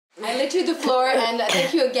give you the floor, and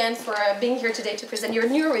thank you again for being here today to present your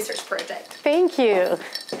new research project. Thank you.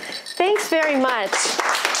 Thanks very much.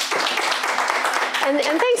 And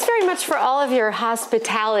thanks very much for all of your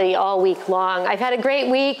hospitality all week long. I've had a great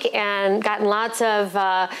week and gotten lots of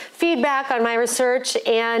feedback on my research.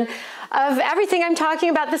 And of everything I'm talking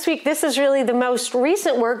about this week, this is really the most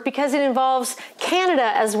recent work because it involves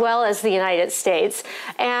Canada as well as the United States.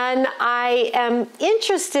 And I am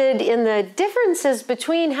interested in the differences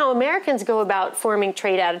between how Americans go about forming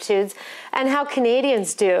trade attitudes and how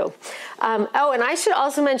Canadians do. Oh, and I should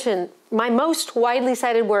also mention my most widely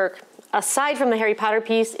cited work, aside from the Harry Potter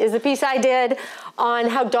piece, is the piece I did on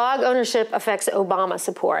how dog ownership affects Obama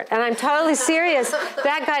support. And I'm totally serious.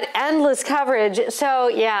 That got endless coverage. So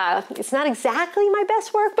yeah, it's not exactly my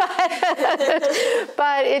best work,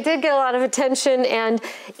 but it did get a lot of attention. And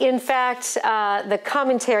in fact, the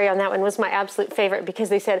commentary on that one was my absolute favorite because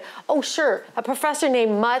they said, oh sure, a professor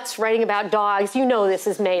named Mutz writing about dogs, you know this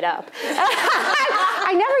is made up.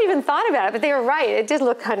 I never even thought about it, but they were right. It did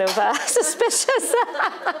look kind of suspicious.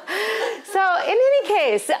 So in any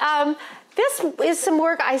case, this is some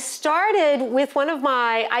work I started with one of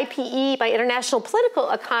my IPE, my International Political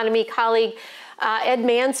Economy colleague, Ed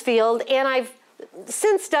Mansfield, and I've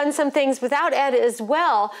since done some things without Ed as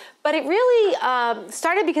well, but it really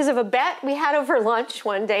started because of a bet we had over lunch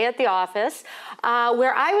one day at the office,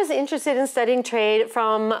 where I was interested in studying trade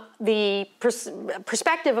from the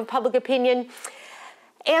perspective of public opinion.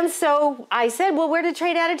 And so I said, well, where did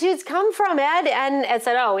trade attitudes come from, Ed? And Ed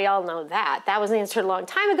said, oh, we all know that. That was answered a long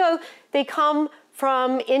time ago. They come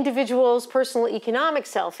from individuals' personal economic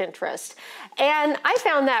self-interest. And I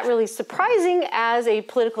found that really surprising as a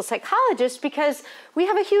political psychologist because we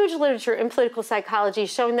have a huge literature in political psychology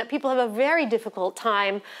showing that people have a very difficult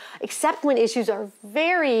time, except when issues are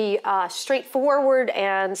very straightforward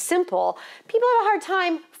and simple. People have a hard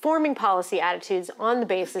time forming policy attitudes on the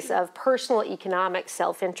basis of personal economic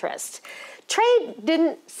self-interest. Trade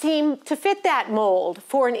didn't seem to fit that mold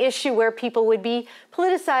for an issue where people would be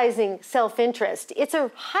politicizing self-interest. It's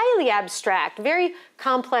a highly abstract, very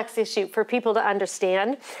complex issue for people to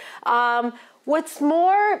understand. What's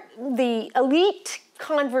more, the elite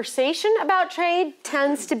conversation about trade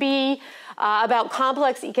tends to be about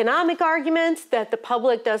complex economic arguments that the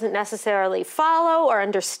public doesn't necessarily follow or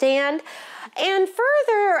understand. And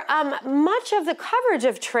further, much of the coverage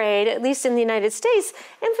of trade, at least in the United States,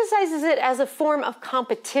 emphasizes it as a form of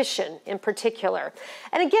competition in particular.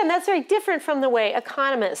 And again, that's very different from the way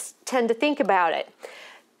economists tend to think about it.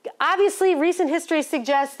 Obviously, recent history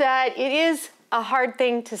suggests that it is a hard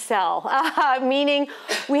thing to sell, meaning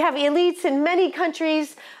we have elites in many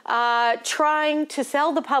countries trying to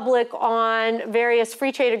sell the public on various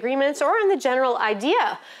free trade agreements or on the general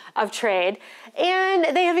idea of trade,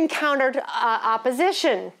 and they have encountered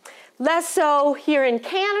opposition. Less so here in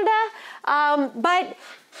Canada, but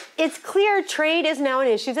it's clear trade is now an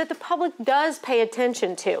issue that the public does pay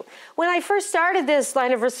attention to. When I first started this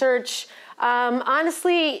line of research,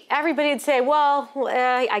 honestly, everybody would say, well,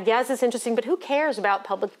 I guess it's interesting, but who cares about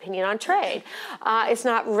public opinion on trade? It's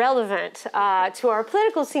not relevant to our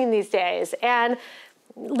political scene these days. And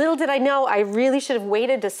little did I know, I really should have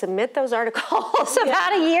waited to submit those articles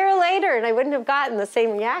about a year later, and I wouldn't have gotten the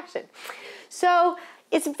same reaction. So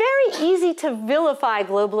it's very easy to vilify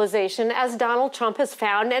globalization, as Donald Trump has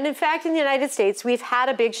found. And in fact, in the United States, we've had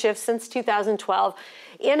a big shift since 2012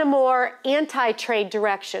 in a more anti-trade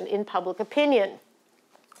direction in public opinion.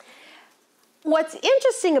 What's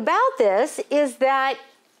interesting about this is that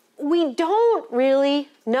we don't really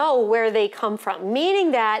know where they come from,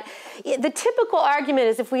 meaning that the typical argument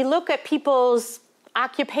is if we look at people's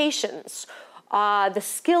occupations, the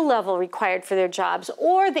skill level required for their jobs,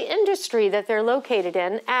 or the industry that they're located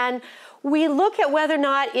in, and we look at whether or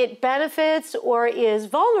not it benefits or is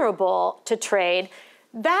vulnerable to trade,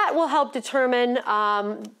 that will help determine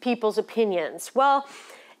people's opinions. Well,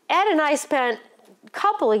 Ed and I spent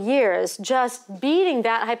couple of years just beating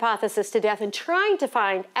that hypothesis to death and trying to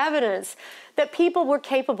find evidence that people were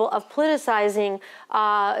capable of politicizing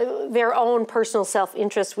their own personal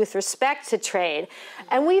self-interest with respect to trade.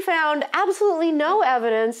 And we found absolutely no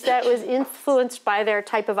evidence that was influenced by their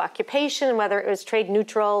type of occupation, whether it was trade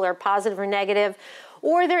neutral or positive or negative,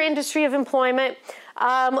 or their industry of employment.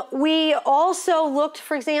 We also looked,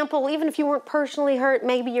 for example, even if you weren't personally hurt,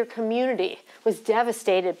 maybe your community was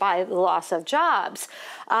devastated by the loss of jobs.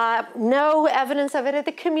 No evidence of it at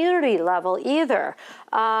the community level either.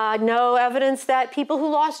 No evidence that people who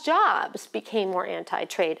lost jobs became more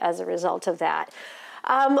anti-trade as a result of that.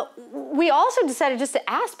 We also decided just to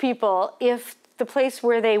ask people if the place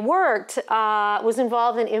where they worked was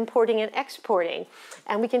involved in importing and exporting.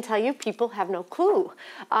 And we can tell you, people have no clue.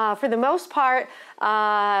 For the most part,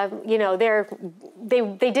 you know,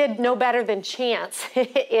 they did no better than chance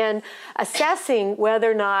in assessing whether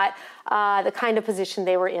or not the kind of position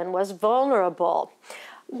they were in was vulnerable.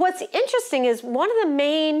 What's interesting is one of the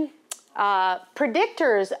main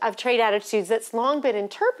predictors of trade attitudes that's long been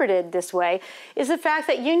interpreted this way is the fact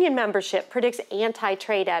that union membership predicts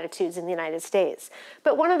anti-trade attitudes in the United States.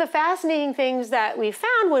 But one of the fascinating things that we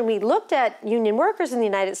found when we looked at union workers in the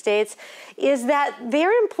United States is that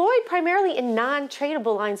they're employed primarily in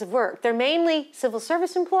non-tradable lines of work. They're mainly civil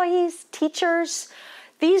service employees, teachers.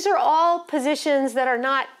 These are all positions that are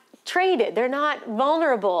not traded. They're not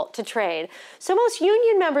vulnerable to trade. So most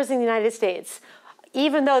union members in the United States,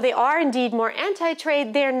 even though they are indeed more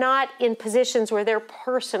anti-trade, they're not in positions where they're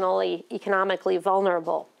personally, economically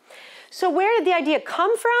vulnerable. So where did the idea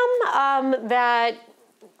come from that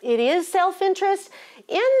it is self-interest?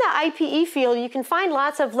 In the IPE field, you can find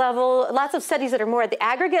lots of studies that are more at the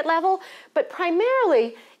aggregate level, but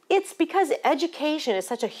primarily it's because education is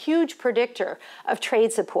such a huge predictor of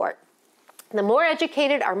trade support. The more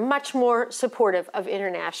educated are much more supportive of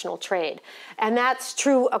international trade. And that's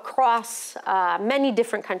true across many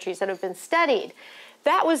different countries that have been studied.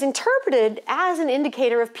 That was interpreted as an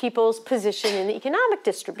indicator of people's position in the economic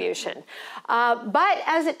distribution. But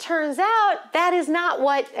as it turns out, that is not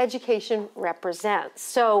what education represents.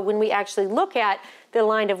 So when we actually look at the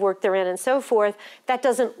line of work they're in and so forth, that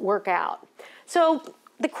doesn't work out. So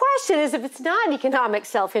the question is, if it's not economic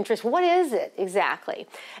self-interest, what is it exactly?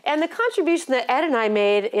 And the contribution that Ed and I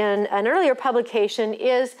made in an earlier publication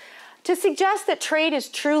is to suggest that trade is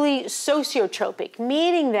truly sociotropic,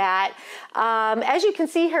 meaning that, as you can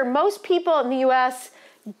see here, most people in the US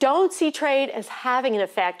don't see trade as having an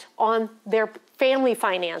effect on their family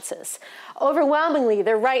finances. Overwhelmingly,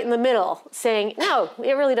 they're right in the middle, saying, no,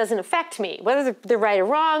 it really doesn't affect me. Whether they're right or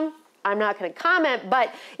wrong, I'm not going to comment,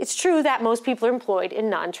 but it's true that most people are employed in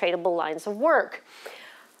non-tradable lines of work.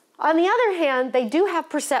 On the other hand, they do have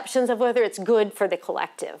perceptions of whether it's good for the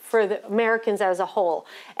collective, for the Americans as a whole.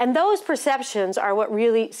 And those perceptions are what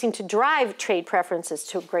really seem to drive trade preferences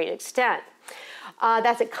to a great extent.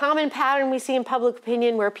 That's a common pattern we see in public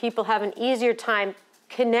opinion where people have an easier time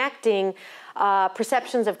connecting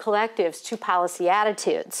perceptions of collectives to policy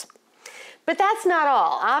attitudes. But that's not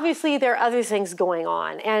all. Obviously, there are other things going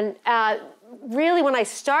on. And really, when I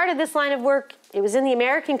started this line of work, it was in the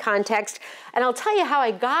American context. And I'll tell you how I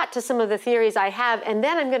got to some of the theories I have, and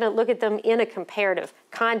then I'm going to look at them in a comparative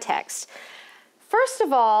context. First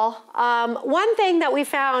of all, one thing that we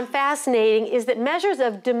found fascinating is that measures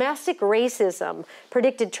of domestic racism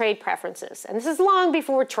predicted trade preferences. And this is long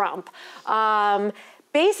before Trump.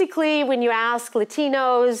 Basically, when you ask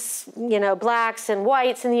Latinos, you know, blacks and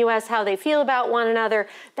whites in the US how they feel about one another,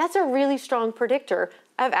 that's a really strong predictor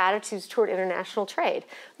of attitudes toward international trade.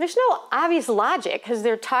 There's no obvious logic because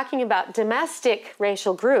they're talking about domestic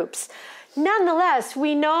racial groups. Nonetheless,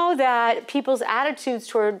 we know that people's attitudes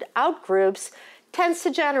toward outgroups tends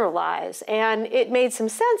to generalize, and it made some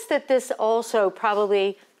sense that this also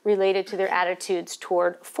probably related to their attitudes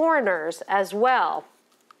toward foreigners as well.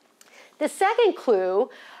 The second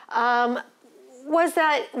clue was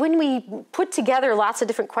that when we put together lots of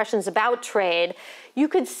different questions about trade, you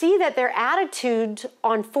could see that their attitudes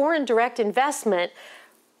on foreign direct investment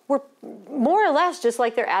were more or less just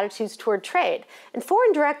like their attitudes toward trade. And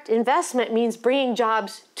foreign direct investment means bringing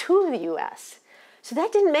jobs to the US. So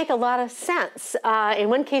that didn't make a lot of sense. In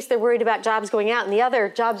one case, they're worried about jobs going out, and the other,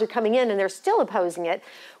 jobs are coming in and they're still opposing it.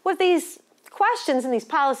 What these questions and these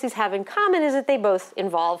policies have in common is that they both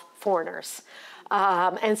involve foreigners.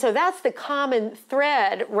 And so that's the common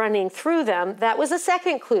thread running through them. That was a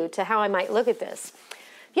second clue to how I might look at this.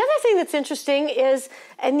 The other thing that's interesting is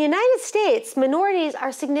in the United States, minorities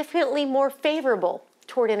are significantly more favorable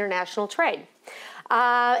toward international trade.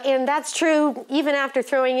 And that's true even after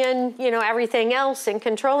throwing in, you know, everything else and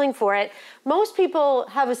controlling for it. Most people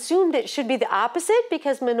have assumed it should be the opposite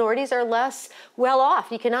because minorities are less well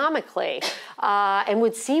off economically and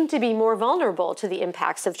would seem to be more vulnerable to the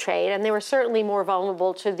impacts of trade. And they were certainly more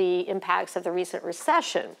vulnerable to the impacts of the recent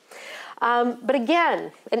recession. But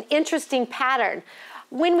again, an interesting pattern.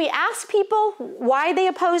 When we ask people why they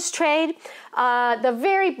oppose trade, the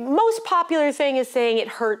very most popular thing is saying it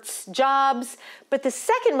hurts jobs. But the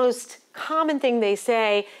second most common thing they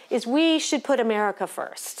say is we should put America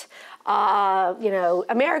first. You know,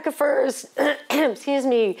 America first, excuse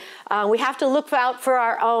me, we have to look out for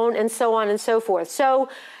our own, and so on and so forth. So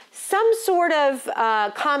some sort of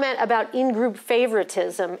comment about in-group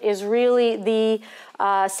favoritism is really the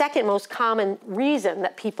second most common reason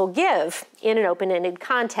that people give in an open-ended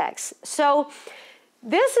context. So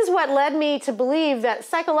this is what led me to believe that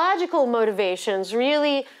psychological motivations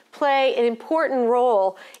really play an important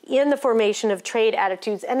role in the formation of trade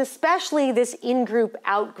attitudes, and especially this in-group,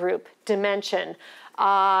 out-group dimension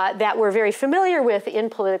that we're very familiar with in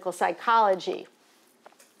political psychology.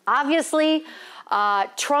 Obviously,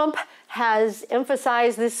 Trump has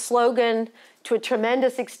emphasized this slogan to a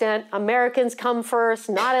tremendous extent: Americans come first,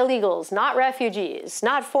 not illegals, not refugees,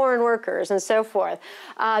 not foreign workers, and so forth.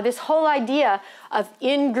 This whole idea of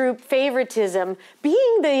in-group favoritism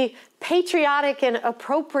being the patriotic and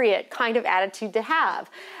appropriate kind of attitude to have.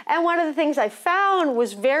 And one of the things I found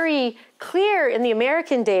was very clear in the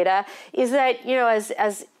American data is that, you know,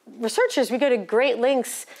 as researchers, we go to great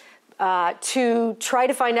lengths to try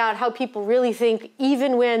to find out how people really think,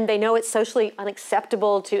 even when they know it's socially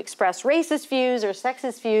unacceptable to express racist views or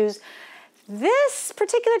sexist views. This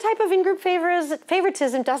particular type of in-group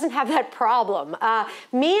favoritism doesn't have that problem,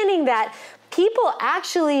 meaning that people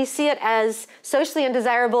actually see it as socially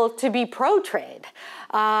undesirable to be pro-trade.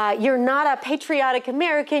 You're not a patriotic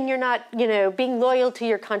American, you're not, you know, being loyal to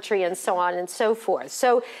your country, and so on and so forth.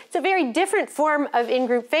 So it's a very different form of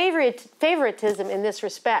in-group favoritism in this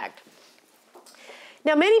respect.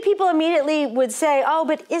 Now, many people immediately would say, oh,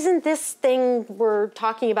 but isn't this thing we're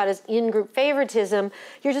talking about as in-group favoritism,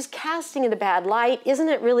 you're just casting it a bad light? Isn't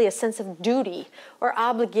it really a sense of duty or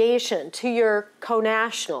obligation to your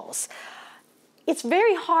co-nationals? It's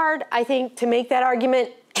very hard, I think, to make that argument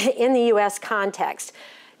in the US context.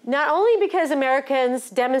 Not only because Americans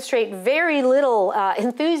demonstrate very little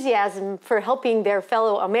enthusiasm for helping their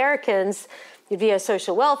fellow Americans via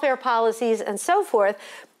social welfare policies and so forth,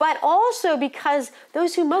 but also because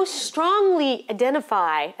those who most strongly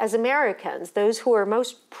identify as Americans, those who are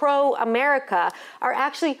most pro-America, are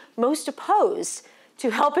actually most opposed to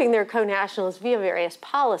helping their co-nationals via various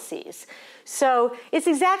policies. So it's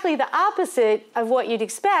exactly the opposite of what you'd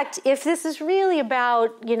expect if this is really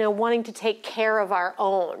about, you know, wanting to take care of our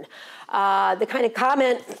own. The kind of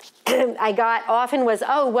comment I got often was,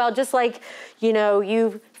 oh, well, just like, you know,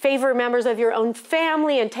 you favor members of your own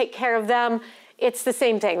family and take care of them, it's the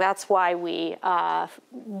same thing. That's why we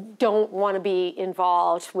don't want to be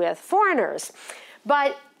involved with foreigners.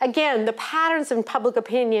 But again, the patterns in public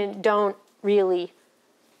opinion don't really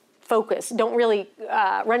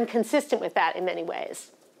run consistent with that in many ways.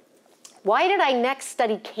 Why did I next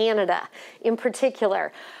study Canada in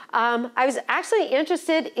particular? I was actually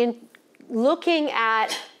interested in looking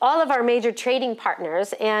at all of our major trading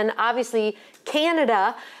partners, and obviously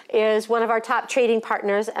Canada is one of our top trading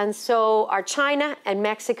partners, and so are China and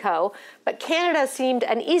Mexico. But Canada seemed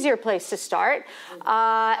an easier place to start.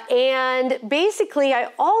 And basically,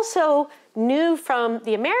 I also knew from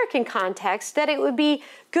the American context that it would be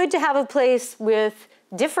good to have a place with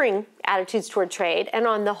differing attitudes toward trade. And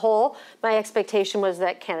on the whole, my expectation was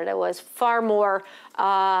that Canada was far more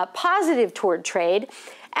positive toward trade.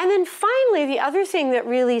 And then finally, the other thing that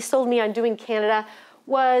really sold me on doing Canada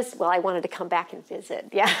was, well, I wanted to come back and visit.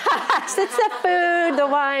 Yeah, it's the food, the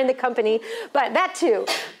wine, the company, but that too.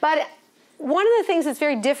 But one of the things that's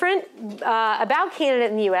very different about Canada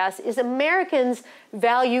and the US is Americans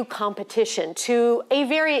value competition to a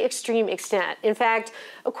very extreme extent. In fact,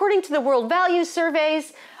 according to the World Values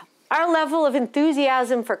Surveys, our level of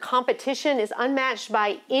enthusiasm for competition is unmatched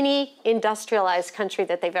by any industrialized country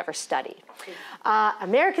that they've ever studied.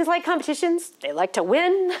 Americans like competitions. They like to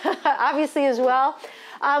win, obviously, as well.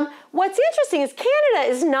 What's interesting is Canada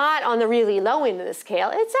is not on the really low end of the scale.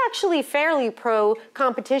 It's actually fairly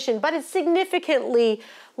pro-competition, but it's significantly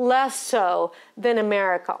less so than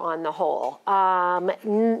America on the whole.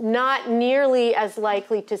 Not nearly as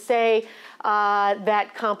likely to say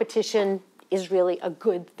that competition is really a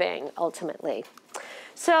good thing, ultimately.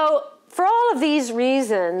 So for all of these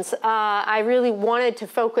reasons, I really wanted to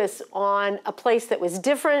focus on a place that was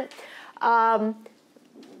different.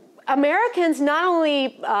 Americans not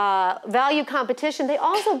only value competition, they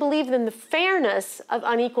also believe in the fairness of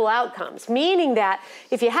unequal outcomes, meaning that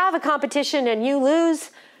if you have a competition and you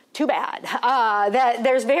lose, too bad. That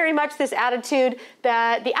there's very much this attitude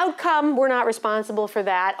that the outcome, we're not responsible for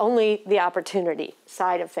that, only the opportunity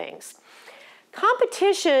side of things.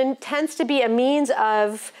 Competition tends to be a means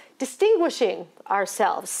of distinguishing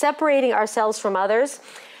ourselves, separating ourselves from others.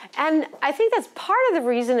 And I think that's part of the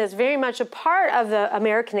reason it's very much a part of the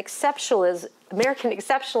American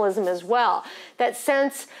exceptionalism as well, that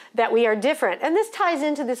sense that we are different. And this ties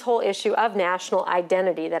into this whole issue of national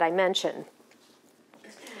identity that I mentioned.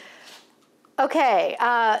 Okay,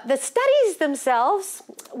 the studies themselves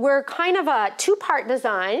were kind of a two-part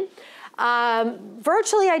design.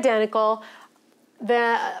 Virtually identical.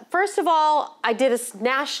 First of all, I did a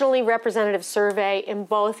nationally representative survey in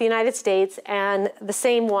both the United States and the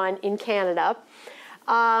same one in Canada.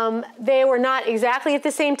 They were not exactly at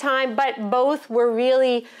the same time, but both were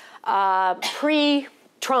really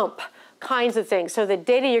pre-Trump kinds of things. So the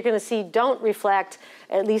data you're going to see don't reflect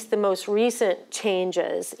at least the most recent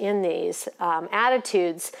changes in these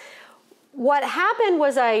attitudes. What happened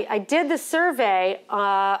was I did the survey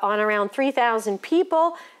on around 3,000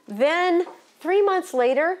 people. Then 3 months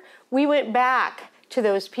later, we went back to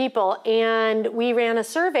those people and we ran a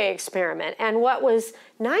survey experiment. And what was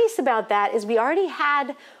nice about that is we already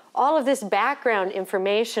had all of this background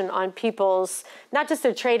information on people's, not just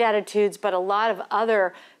their trade attitudes, but a lot of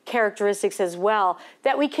other characteristics as well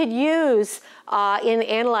that we could use in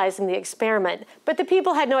analyzing the experiment. But the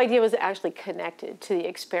people had no idea it was actually connected to the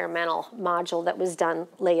experimental module that was done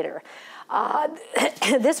later.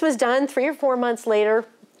 This was done 3 or 4 months later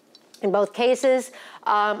in both cases.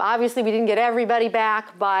 Obviously, we didn't get everybody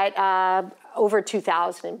back, but over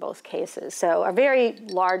 2,000 in both cases. So a very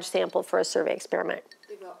large sample for a survey experiment.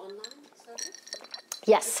 They were online surveys?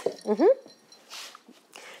 Yes.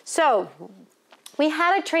 So we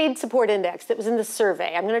had a trade support index that was in the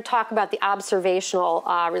survey. I'm going to talk about the observational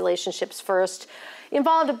relationships first.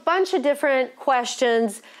 Involved a bunch of different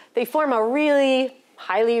questions. They form a really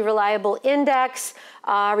highly reliable index.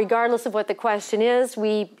 Regardless of what the question is,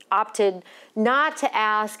 we opted not to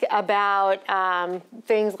ask about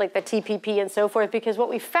things like the TPP and so forth, because what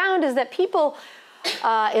we found is that people,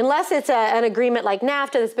 unless it's an agreement like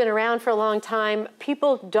NAFTA that's been around for a long time,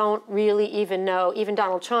 people don't really even know, even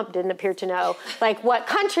Donald Trump didn't appear to know, like what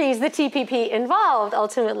countries the TPP involved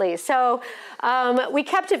ultimately. So we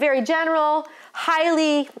kept it very general,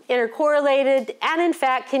 highly intercorrelated, and in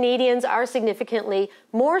fact, Canadians are significantly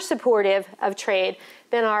more supportive of trade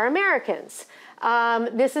than are Americans.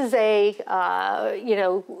 This is a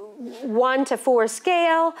 1 to 4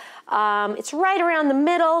 scale. It's right around the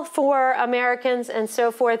middle for Americans and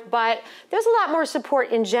so forth, but there's a lot more support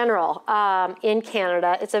in general in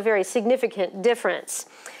Canada. It's a very significant difference.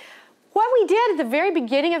 What we did at the very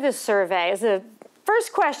beginning of this survey is the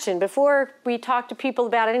first question before we talked to people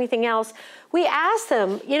about anything else. We asked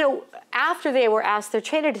them, after they were asked their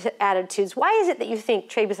trade attitudes, why is it that you think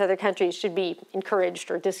trade with other countries should be encouraged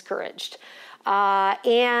or discouraged?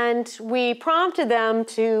 And we prompted them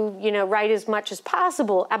to, write as much as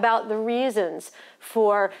possible about the reasons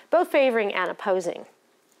for both favoring and opposing.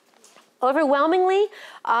 Overwhelmingly,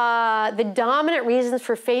 the dominant reasons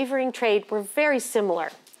for favoring trade were very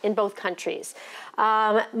similar in both countries.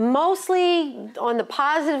 Mostly on the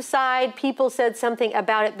positive side, people said something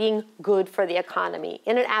about it being good for the economy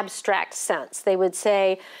in an abstract sense. They would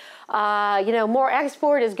say, more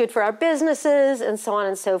export is good for our businesses and so on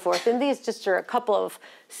and so forth. And these just are a couple of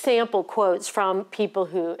sample quotes from people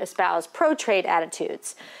who espouse pro-trade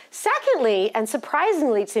attitudes. Secondly, and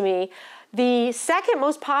surprisingly to me, the second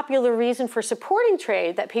most popular reason for supporting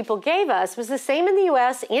trade that people gave us was the same in the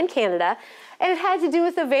US and Canada, and it had to do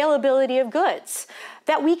with availability of goods,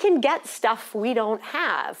 that we can get stuff we don't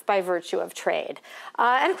have by virtue of trade.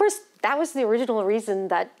 And of course, that was the original reason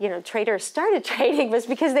that traders started trading, was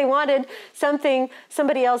because they wanted something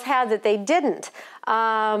somebody else had that they didn't.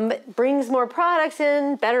 Brings more products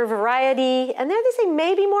in, better variety, and there they say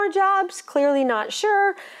maybe more jobs, clearly not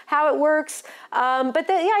sure how it works. But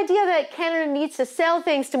the idea that Canada needs to sell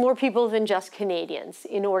things to more people than just Canadians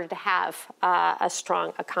in order to have a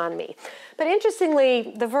strong economy. But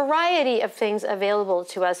interestingly, the variety of things available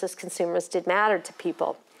to us as consumers did matter to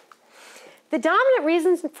people. The dominant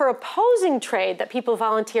reasons for opposing trade that people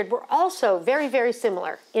volunteered were also very, very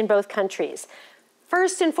similar in both countries.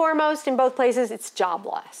 First and foremost, in both places, it's job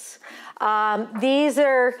loss. These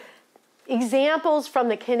are examples from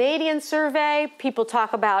the Canadian survey. People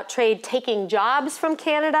talk about trade taking jobs from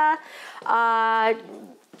Canada.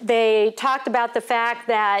 They talked about the fact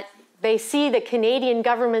that they see the Canadian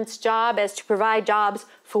government's job as to provide jobs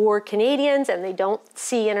for Canadians, and they don't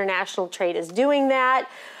see international trade as doing that.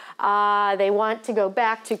 They want to go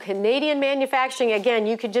back to Canadian manufacturing. Again,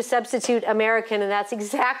 you could just substitute American, and that's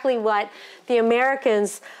exactly what the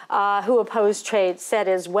Americans who oppose trade said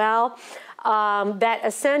as well, that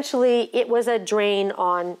essentially it was a drain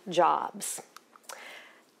on jobs.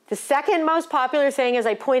 The second most popular thing, as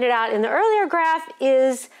I pointed out in the earlier graph,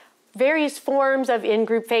 is various forms of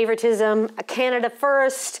in-group favoritism. Canada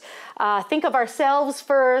first, think of ourselves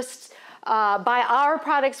first, buy our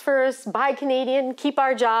products first, buy Canadian, keep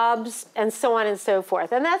our jobs, and so on and so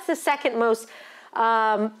forth. And that's the second most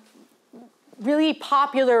really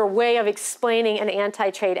popular way of explaining an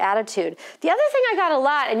anti-trade attitude. The other thing I got a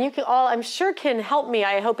lot, and you can all, I'm sure, can help me,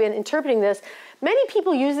 I hope, in interpreting this, many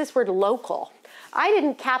people use this word local. I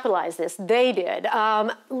didn't capitalize this, they did.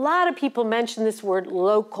 A lot of people mention this word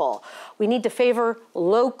local. We need to favor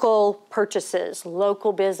local purchases,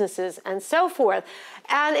 local businesses, and so forth.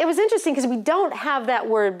 And it was interesting because we don't have that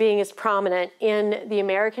word being as prominent in the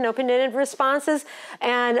American open-ended responses.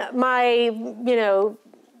 And my,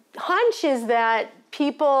 hunch is that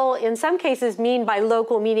people in some cases mean by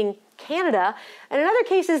local meaning Canada, and in other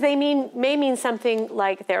cases they may mean something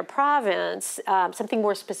like their province, something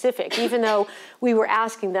more specific, even though we were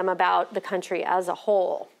asking them about the country as a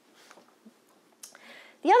whole.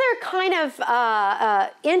 The other kind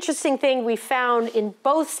of interesting thing we found in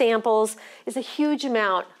both samples is a huge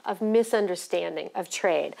amount of misunderstanding of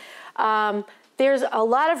trade. There's a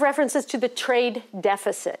lot of references to the trade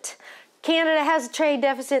deficit. Canada has a trade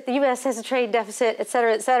deficit, the US has a trade deficit, et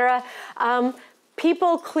cetera, et cetera.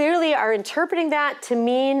 People clearly are interpreting that to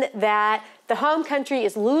mean that the home country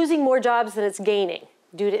is losing more jobs than it's gaining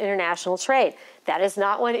due to international trade. That is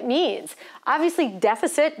not what it means. Obviously,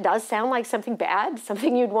 deficit does sound like something bad,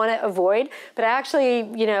 something you'd want to avoid. But actually,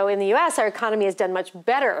 in the US, our economy has done much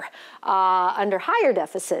better under higher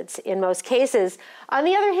deficits in most cases. On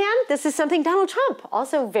the other hand, this is something Donald Trump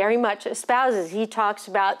also very much espouses. He talks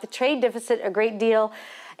about the trade deficit a great deal.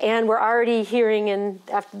 And we're already hearing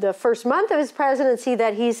after the first month of his presidency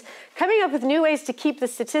that he's coming up with new ways to keep the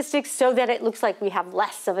statistics so that it looks like we have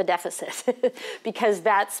less of a deficit, because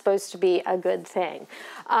that's supposed to be a good thing.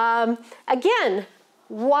 Again,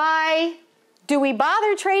 why do we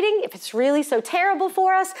bother trading if it's really so terrible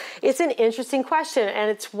for us? It's an interesting question, and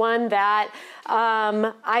it's one that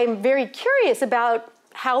I'm very curious about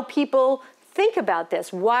how people think about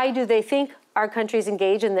this. Why do they think our countries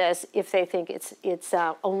engage in this if they think it's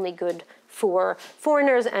only good for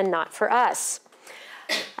foreigners and not for us?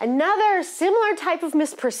 Another similar type of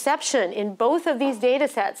misperception in both of these data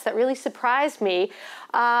sets that really surprised me,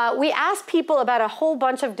 we asked people about a whole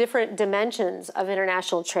bunch of different dimensions of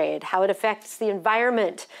international trade, how it affects the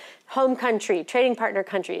environment, home country, trading partner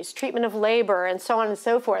countries, treatment of labor, and so on and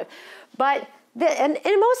so forth. But and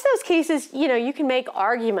in most of those cases, you can make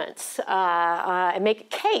arguments and make a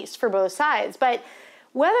case for both sides. But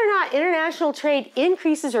whether or not international trade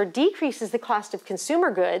increases or decreases the cost of consumer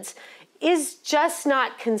goods is just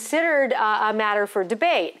not considered a matter for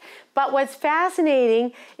debate. But what's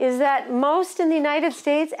fascinating is that most in the United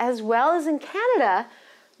States, as well as in Canada,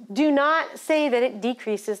 do not say that it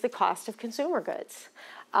decreases the cost of consumer goods.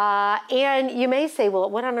 And you may say, well,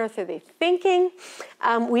 what on earth are they thinking?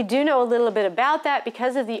 We do know a little bit about that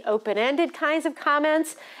because of the open-ended kinds of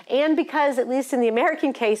comments, and because, at least in the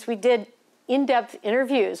American case, we did in-depth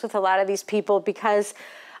interviews with a lot of these people, because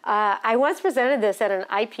I once presented this at an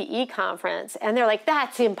IPE conference, and they're like,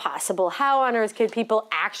 that's impossible. How on earth could people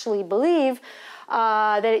actually believe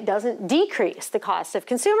that it doesn't decrease the cost of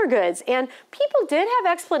consumer goods? And people did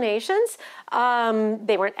have explanations.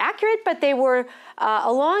 They weren't accurate, but they were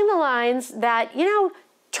along the lines that,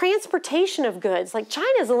 transportation of goods, like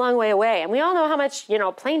China's a long way away, and we all know how much,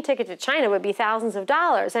 a plane ticket to China would be thousands of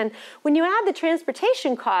dollars. And when you add the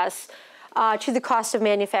transportation costs to the cost of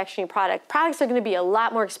manufacturing products are going to be a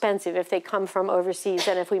lot more expensive if they come from overseas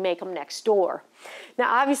than if we make them next door.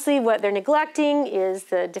 Now, obviously, what they're neglecting is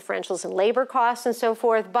the differentials in labor costs and so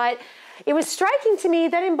forth, but it was striking to me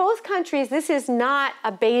that in both countries, this is not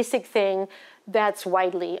a basic thing that's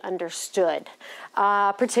widely understood,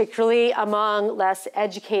 particularly among less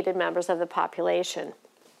educated members of the population.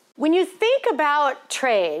 When you think about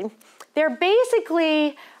trade, they're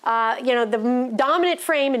basically, the dominant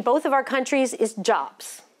frame in both of our countries is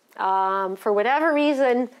jobs. For whatever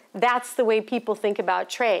reason, that's the way people think about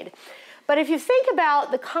trade. But if you think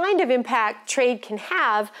about the kind of impact trade can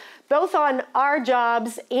have, both on our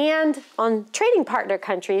jobs and on trading partner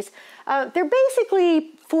countries, there are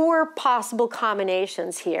basically four possible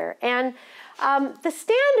combinations here. And the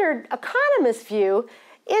standard economist view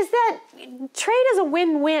is that trade is a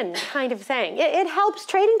win-win kind of thing. It helps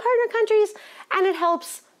trading partner countries, and it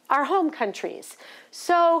helps our home countries.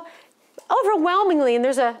 So overwhelmingly, and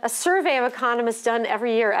there's a survey of economists done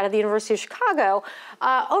every year out of the University of Chicago,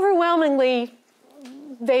 overwhelmingly,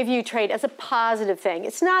 they view trade as a positive thing.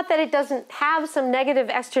 It's not that it doesn't have some negative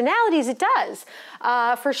externalities, it does,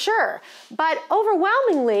 for sure. But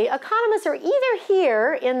overwhelmingly, economists are either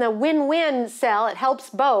here in the win-win cell, it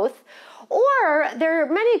helps both, or there are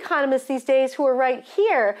many economists these days who are right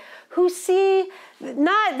here who see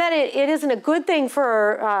not that it isn't a good thing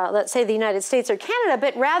for, let's say, the United States or Canada,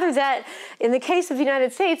 but rather that in the case of the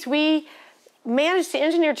United States, we manage to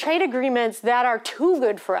engineer trade agreements that are too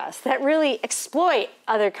good for us, that really exploit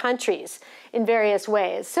other countries in various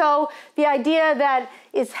ways. So the idea that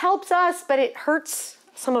it helps us, but it hurts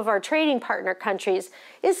some of our trading partner countries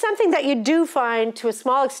is something that you do find to a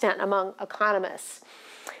small extent among economists.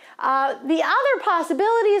 The other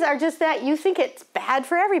possibilities are just that you think it's bad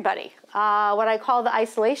for everybody, what I call the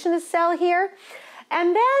isolationist cell here.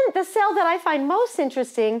 And then the cell that I find most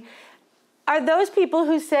interesting are those people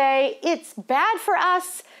who say it's bad for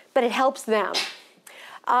us, but it helps them.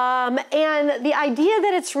 And the idea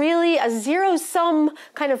that it's really a zero-sum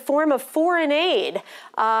kind of form of foreign aid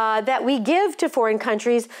that we give to foreign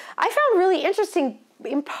countries, I found really interesting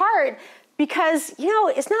in part because, you know,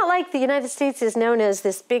 it's not like the United States is known as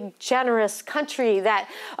this big, generous country that,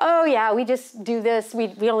 oh yeah, we just do this,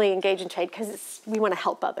 we only engage in trade because we want to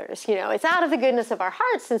help others. You know, it's out of the goodness of our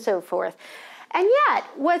hearts and so forth. And yet,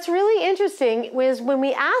 what's really interesting is when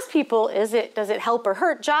we ask people, does it help or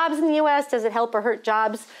hurt jobs in the US? Does it help or hurt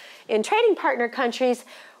jobs in trading partner countries?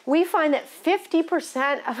 We find that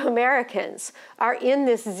 50% of Americans are in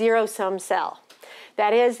this zero-sum cell.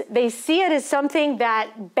 That is, they see it as something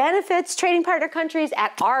that benefits trading partner countries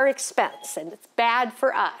at our expense, and it's bad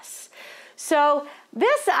for us. So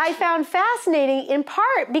this I found fascinating in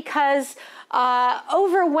part because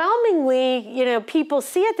overwhelmingly, you know, people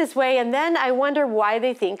see it this way, and then I wonder why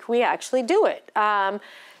they think we actually do it.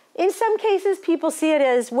 In some cases, people see it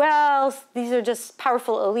as, well, these are just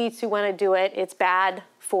powerful elites who want to do it. It's bad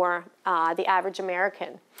for the average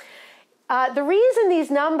American. The reason these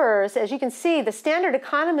numbers, as you can see, the standard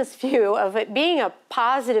economist view of it being a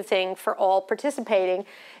positive thing for all participating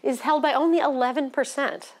is held by only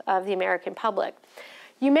 11% of the American public.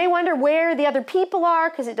 You may wonder where the other people are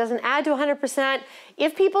because it doesn't add to 100%.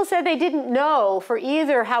 If people said they didn't know for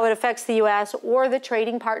either how it affects the US or the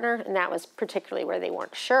trading partner, and that was particularly where they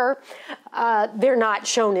weren't sure, they're not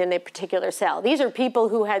shown in a particular cell. These are people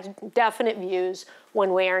who had definite views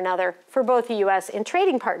one way or another for both the US and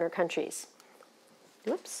trading partner countries.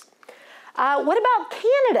 Oops. What about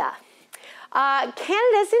Canada?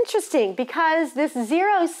 Canada's interesting because this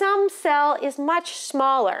zero-sum cell is much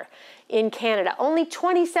smaller in Canada. Only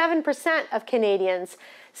 27% of Canadians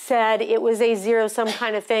said it was a zero-sum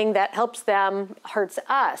kind of thing that helps them, hurts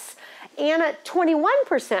us. And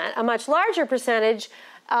 21%, a much larger percentage,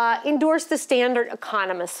 endorsed the standard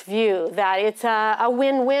economist view, that it's a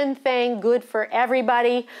win-win thing, good for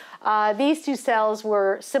everybody. These two cells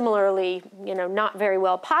were similarly, you know, not very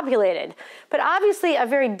well populated, but obviously a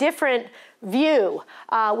very different view.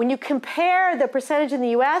 When you compare the percentage in the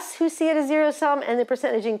US who see it as zero-sum and the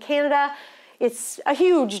percentage in Canada, it's a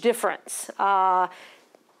huge difference.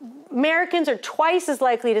 Americans are twice as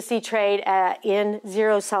likely to see trade in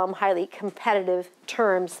zero-sum, highly competitive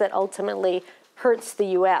terms that ultimately hurts the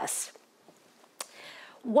US.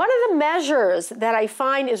 One of the measures that I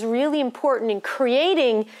find is really important in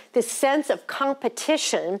creating this sense of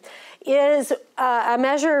competition is a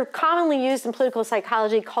measure commonly used in political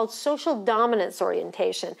psychology called social dominance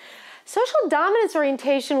orientation. Social dominance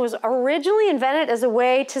orientation was originally invented as a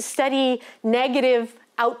way to study negative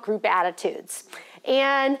outgroup attitudes.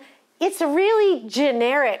 And it's a really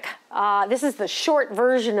generic, this is the short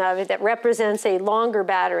version of it that represents a longer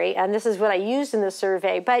battery, and this is what I used in the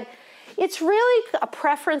survey, but it's really a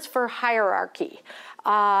preference for hierarchy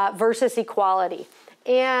versus equality.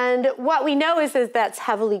 And what we know is that that's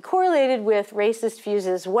heavily correlated with racist views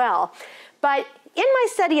as well. But in my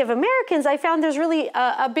study of Americans, I found there's really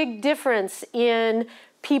a big difference in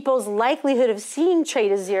people's likelihood of seeing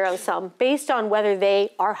trade as zero-sum based on whether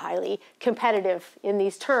they are highly competitive in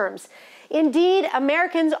these terms. Indeed,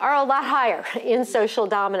 Americans are a lot higher in social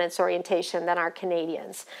dominance orientation than our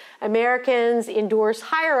Canadians. Americans endorse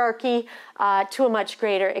hierarchy to a much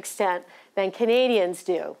greater extent than Canadians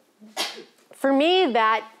do. For me,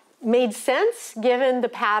 that made sense given the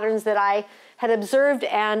patterns that I had observed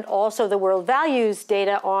and also the world values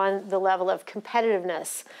data on the level of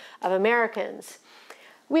competitiveness of Americans.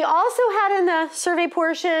 We also had in the survey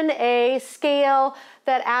portion a scale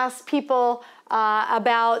that asked people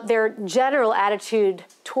about their general attitude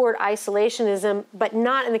toward isolationism, but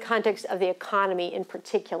not in the context of the economy in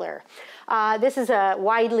particular. This is a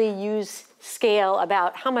widely used scale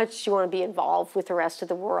about how much you want to be involved with the rest of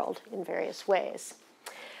the world in various ways.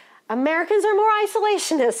 Americans are more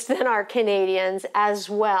isolationist than our Canadians as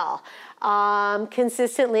well,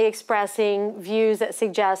 consistently expressing views that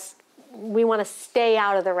suggest we want to stay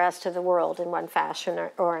out of the rest of the world in one fashion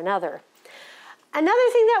or another. Another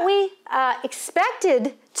thing that we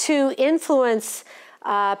expected to influence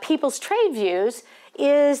people's trade views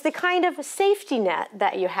is the kind of safety net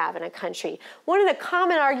that you have in a country. One of the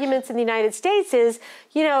common arguments in the United States is,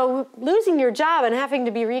 you know, losing your job and having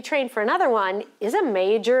to be retrained for another one is a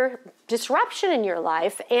major disruption in your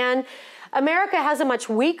life. And America has a much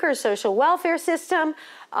weaker social welfare system,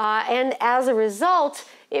 and as a result,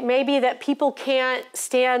 it may be that people can't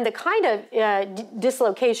stand the kind of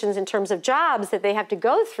dislocations in terms of jobs that they have to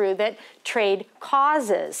go through that trade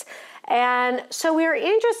causes. And so we are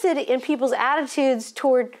interested in people's attitudes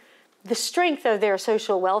toward the strength of their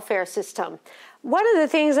social welfare system. One of the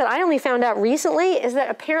things that I only found out recently is that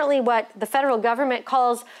apparently what the federal government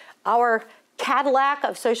calls our Cadillac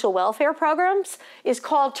of social welfare programs is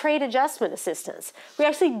called trade adjustment assistance. We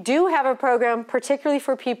actually do have a program particularly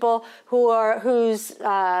for people whose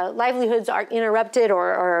livelihoods are interrupted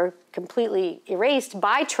or completely erased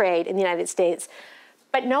by trade in the United States,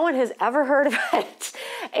 but no one has ever heard of it.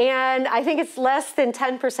 And I think it's less than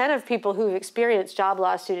 10% of people who've experienced job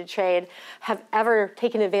loss due to trade have ever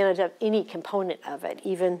taken advantage of any component of it,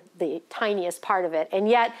 even the tiniest part of it. And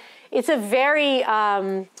yet it's a very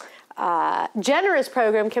generous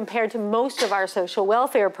program compared to most of our social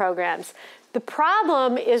welfare programs. The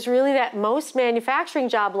problem is really that most manufacturing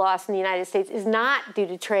job loss in the United States is not due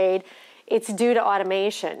to trade, it's due to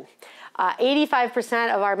automation.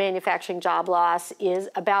 85% of our manufacturing job loss is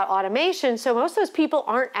about automation, so most of those people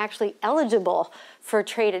aren't actually eligible for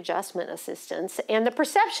trade adjustment assistance. And the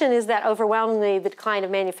perception is that overwhelmingly the decline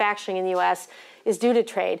of manufacturing in the US is due to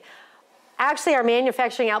trade. Actually, our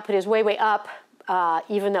manufacturing output is way, way up,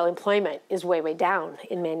 even though employment is way, way down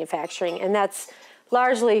in manufacturing. And that's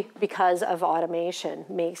largely because of automation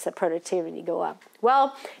makes the productivity go up.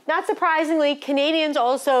 Well, not surprisingly, Canadians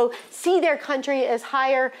also see their country as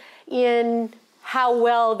higher in how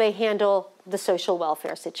well they handle the social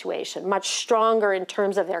welfare situation, much stronger in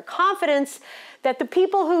terms of their confidence that the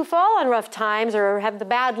people who fall on rough times or have the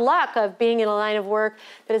bad luck of being in a line of work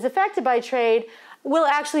that is affected by trade will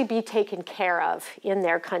actually be taken care of in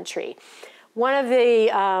their country. One of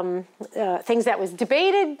the things that was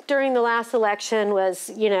debated during the last election was,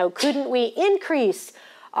 you know, couldn't we increase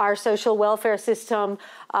our social welfare system,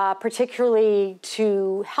 particularly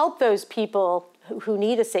to help those people who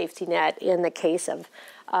need a safety net in the case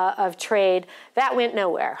of trade? That went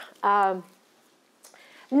nowhere.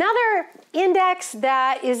 Another index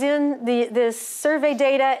that is in this survey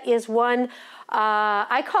data is one,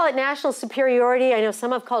 I call it national superiority. I know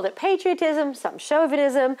some have called it patriotism, some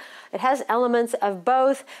chauvinism. It has elements of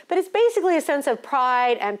both, but it's basically a sense of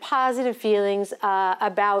pride and positive feelings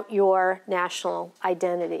about your national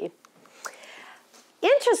identity.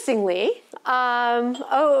 Interestingly, Canadians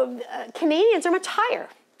are much higher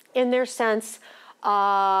in their sense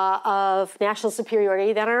of national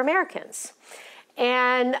superiority than are Americans.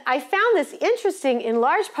 And I found this interesting in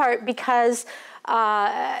large part because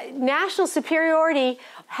national superiority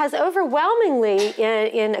has overwhelmingly,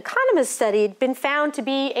 in economist studies, been found to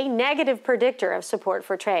be a negative predictor of support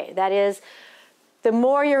for trade. That is, the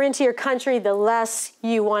more you're into your country, the less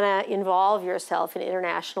you want to involve yourself in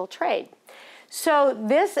international trade. So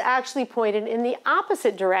this actually pointed in the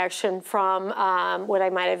opposite direction from what I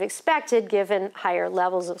might have expected given higher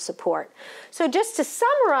levels of support. So just to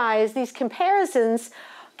summarize these comparisons,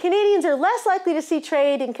 Canadians are less likely to see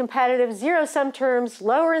trade in competitive zero-sum terms,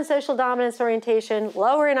 lower in social dominance orientation,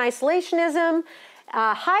 lower in isolationism,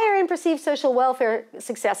 higher in perceived social welfare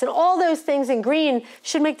success, and all those things in green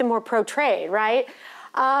should make them more pro-trade, right?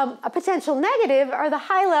 A potential negative are the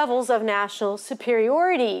high levels of national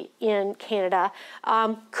superiority in Canada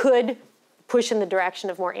could push in the direction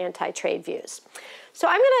of more anti-trade views. So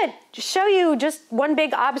I'm going to show you just one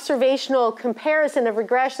big observational comparison of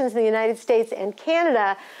regressions in the United States and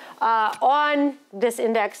Canada on this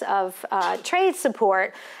index of trade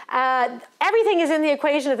support. Everything is in the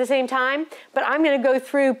equation at the same time, but I'm going to go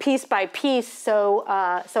through piece by piece so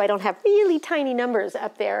I don't have really tiny numbers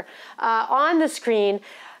up there on the screen.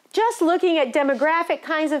 Just looking at demographic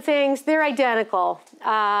kinds of things, they're identical,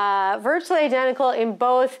 virtually identical in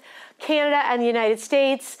both Canada and the United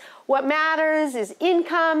States. What matters is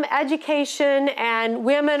income, education, and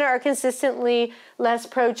women are consistently less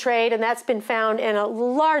pro-trade, and that's been found in a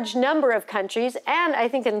large number of countries, and I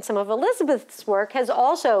think in some of Elizabeth's work has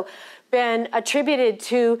also been attributed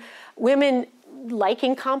to women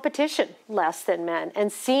liking competition less than men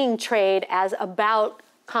and seeing trade as about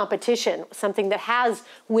competition, something that has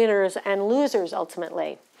winners and losers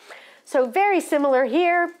ultimately. So very similar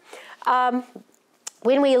here.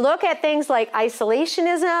 When we look at things like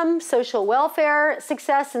isolationism, social welfare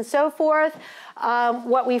success, and so forth,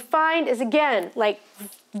 what we find is, again, like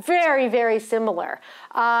very, very similar.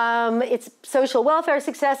 It's social welfare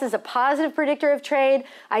success is a positive predictor of trade.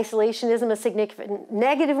 Isolationism, a significant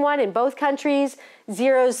negative one in both countries.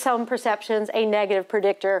 Zero-sum perceptions, a negative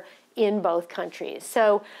predictor in both countries.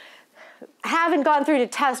 So haven't gone through to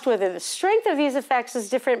test whether the strength of these effects is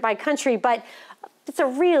different by country, but it's a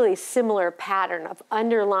really similar pattern of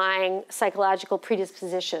underlying psychological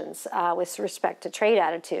predispositions with respect to trade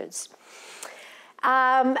attitudes.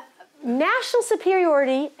 National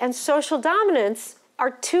superiority and social dominance are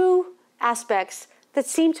two aspects that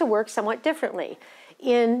seem to work somewhat differently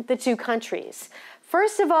in the two countries.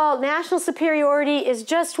 First of all, national superiority is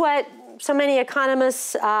just what so many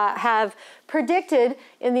economists have predicted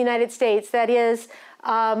in the United States. That is,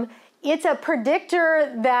 it's a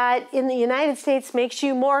predictor that in the United States makes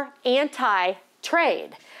you more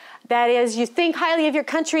anti-trade. That is, you think highly of your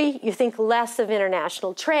country, you think less of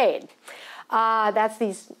international trade. That's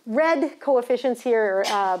these red coefficients here,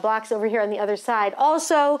 blocks over here on the other side.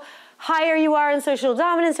 Also, higher you are in social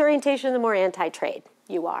dominance orientation, the more anti-trade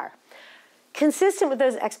you are. Consistent with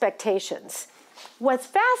those expectations. What's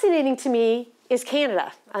fascinating to me is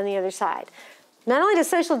Canada on the other side. Not only does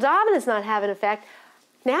social dominance not have an effect,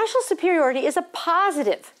 national superiority is a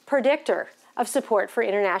positive predictor of support for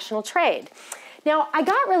international trade. Now, I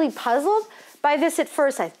got really puzzled by this at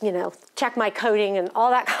first. I, checked my coding and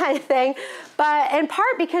all that kind of thing, but in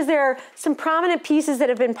part because there are some prominent pieces that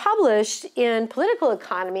have been published in political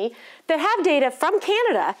economy that have data from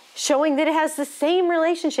Canada showing that it has the same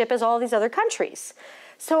relationship as all these other countries.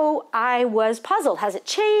 So I was puzzled. Has it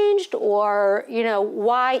changed, or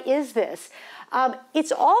why is this?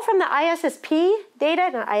 It's all from the ISSP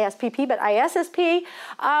data, not ISPP, but ISSP.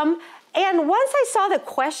 And once I saw the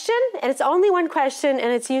question, and it's only one question,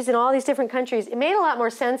 and it's used in all these different countries, it made a lot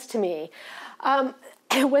more sense to me.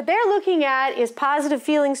 What they're looking at is positive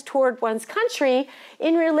feelings toward one's country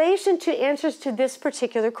in relation to answers to this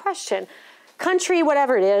particular question. Country,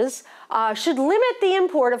 whatever it is, should limit the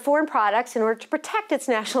import of foreign products in order to protect its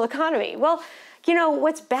national economy. Well,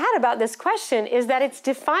 what's bad about this question is that it's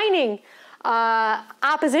defining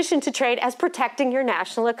opposition to trade as protecting your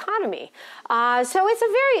national economy. So it's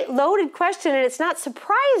a very loaded question, and it's not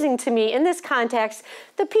surprising to me in this context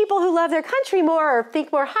that people who love their country more or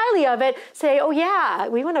think more highly of it say, oh yeah,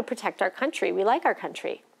 we want to protect our country, we like our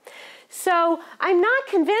country. So I'm not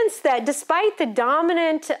convinced that despite the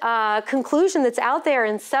dominant conclusion that's out there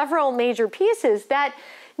in several major pieces, that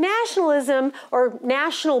nationalism or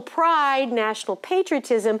national pride, national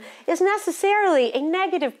patriotism is necessarily a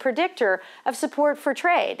negative predictor of support for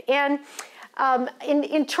trade. And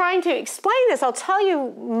in trying to explain this, I'll tell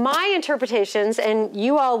you my interpretations, and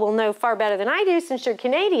you all will know far better than I do since you're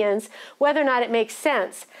Canadians, whether or not it makes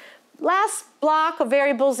sense. Last block of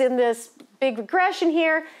variables in this big regression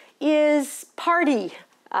here is party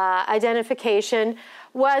identification.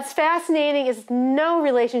 What's fascinating is no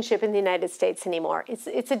relationship in the United States anymore.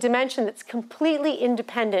 It's a dimension that's completely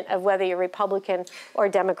independent of whether you're Republican or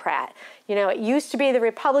Democrat. It used to be the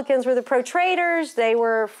Republicans were the pro-traders, they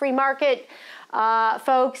were free market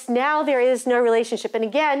folks. Now there is no relationship. And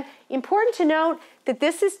again, important to note that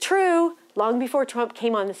this is true long before Trump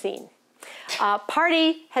came on the scene.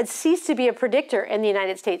 Party had ceased to be a predictor in the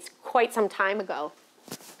United States quite some time ago.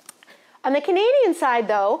 On the Canadian side,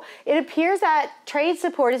 though, it appears that trade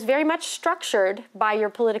support is very much structured by your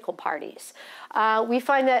political parties. We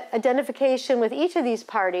find that identification with each of these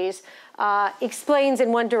parties explains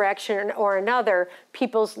in one direction or another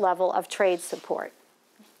people's level of trade support.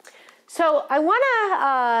 So I want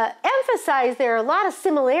to emphasize there are a lot of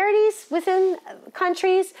similarities within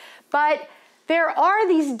countries, but there are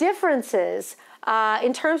these differences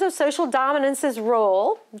in terms of social dominance's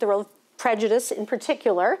role, the role of prejudice in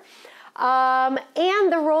particular,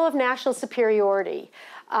 and the role of national superiority,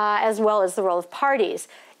 as well as the role of parties.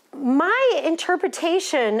 My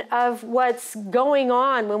interpretation of what's going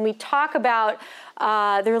on when we talk about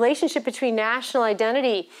the relationship between national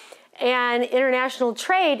identity and international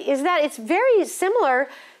trade is that it's very similar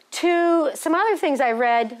to some other things I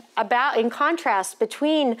read about in contrast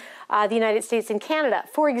between the United States and Canada.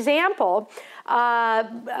 For example,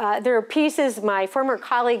 there are pieces my former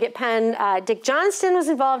colleague at Penn, Dick Johnston, was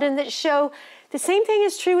involved in that show the same thing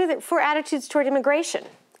is true for attitudes toward immigration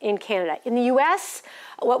in Canada. In the US,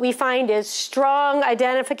 what we find is strong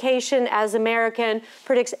identification as American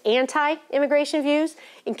predicts anti-immigration views.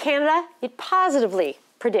 In Canada, it positively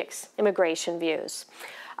predicts immigration views.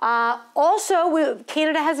 Also,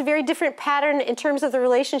 Canada has a very different pattern in terms of the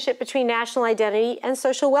relationship between national identity and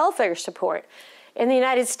social welfare support. In the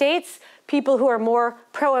United States, people who are more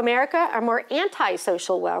pro-America are more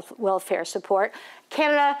anti-social welfare support.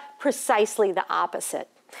 Canada, precisely the opposite.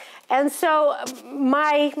 And so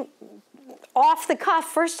my off-the-cuff,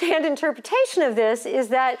 first-hand interpretation of this is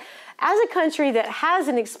that as a country that has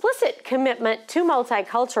an explicit commitment to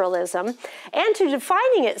multiculturalism and to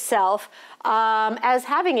defining itself as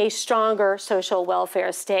having a stronger social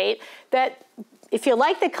welfare state, that if you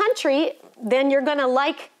like the country, then you're going to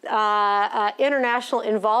like international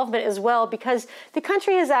involvement as well, because the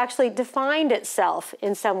country has actually defined itself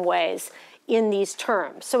in some ways in these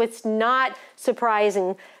terms. So it's not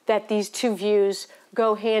surprising that these two views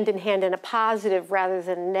go hand in hand in a positive rather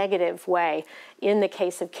than negative way in the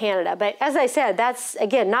case of Canada. But as I said, that's,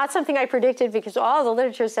 again, not something I predicted, because all the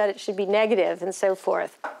literature said it should be negative and so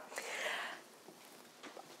forth.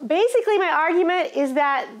 Basically, my argument is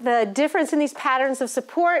that the difference in these patterns of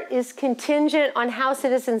support is contingent on how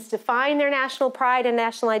citizens define their national pride and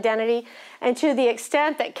national identity, and to the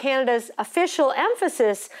extent that Canada's official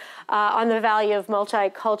emphasis on the value of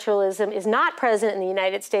multiculturalism is not present in the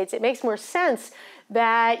United States, it makes more sense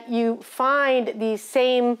that you find these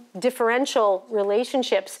same differential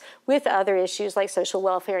relationships with other issues like social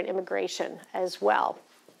welfare and immigration as well.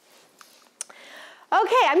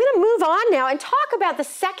 Okay, I'm going to move on now and talk about the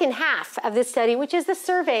second half of this study, which is the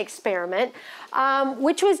survey experiment,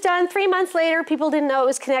 which was done 3 months later. People didn't know it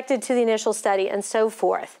was connected to the initial study and so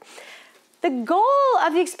forth. The goal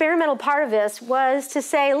of the experimental part of this was to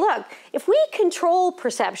say, look, if we control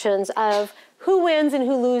perceptions of who wins and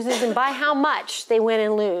who loses and by how much they win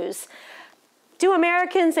and lose, do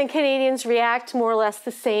Americans and Canadians react more or less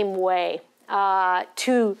the same way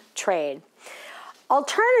to trade?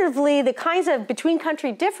 Alternatively, the kinds of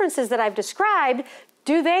between-country differences that I've described,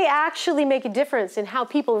 do they actually make a difference in how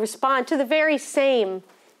people respond to the very same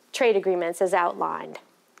trade agreements as outlined?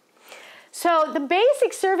 So the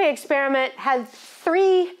basic survey experiment had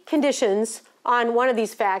 3 conditions on one of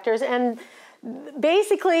these factors, and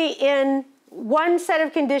basically in one set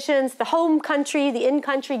of conditions, the home country, the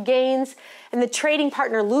in-country gains, and the trading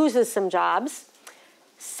partner loses some jobs.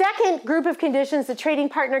 Second group of conditions, the trading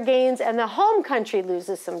partner gains and the home country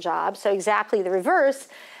loses some jobs, so exactly the reverse.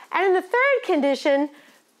 And in the third condition,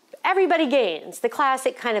 everybody gains, the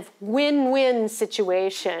classic kind of win-win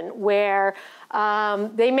situation where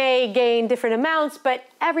they may gain different amounts, but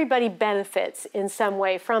everybody benefits in some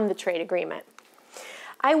way from the trade agreement.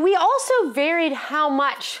 We also varied how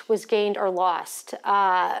much was gained or lost,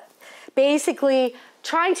 basically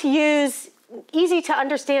trying to use easy to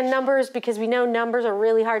understand numbers, because we know numbers are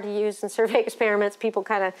really hard to use in survey experiments. People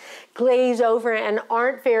kind of glaze over and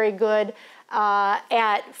aren't very good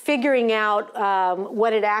at figuring out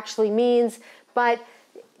what it actually means. But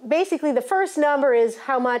basically, the first number is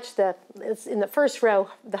how much it's in the first row,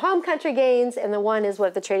 the home country gains, and the 1 is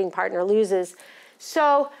what the trading partner loses.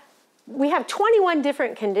 So we have 21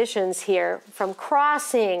 different conditions here from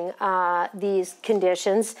crossing these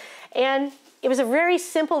conditions, and it was a very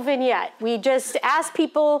simple vignette. We just asked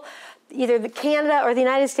people, either Canada or the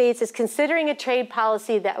United States is considering a trade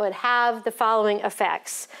policy that would have the following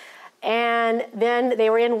effects. And then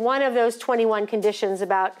they were in one of those 21 conditions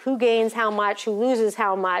about who gains how much, who loses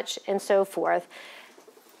how much, and so forth.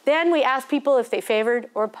 Then we asked people if they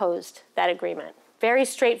favored or opposed that agreement. Very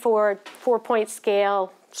straightforward, 4-point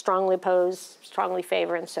scale, strongly oppose, strongly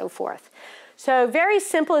favor, and so forth. So very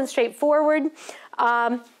simple and straightforward.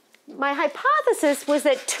 My hypothesis was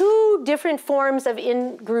that 2 different forms of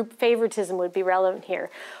in-group favoritism would be relevant here.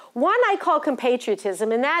 One I call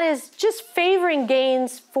compatriotism, and that is just favoring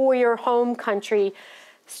gains for your home country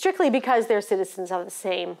strictly because they're citizens of the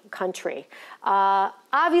same country.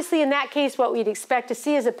 Obviously, in that case, what we'd expect to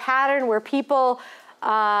see is a pattern where people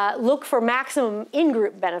look for maximum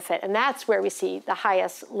in-group benefit, and that's where we see the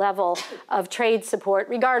highest level of trade support,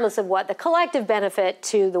 regardless of what the collective benefit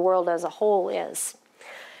to the world as a whole is.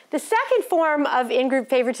 The second form of in-group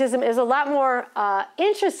favoritism is a lot more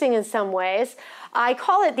interesting in some ways. I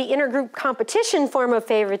call it the intergroup competition form of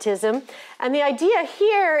favoritism. And the idea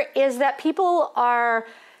here is that people are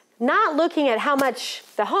not looking at how much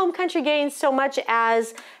the home country gains so much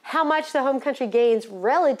as how much the home country gains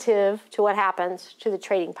relative to what happens to the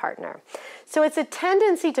trading partner. So it's a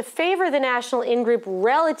tendency to favor the national in-group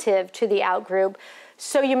relative to the out-group,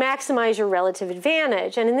 so you maximize your relative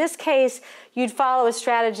advantage. And in this case, you'd follow a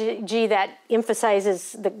strategy that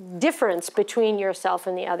emphasizes the difference between yourself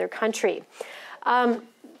and the other country.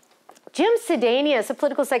 Jim Sidanius, a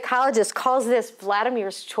political psychologist, calls this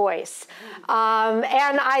Vladimir's choice. And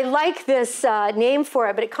I like this name for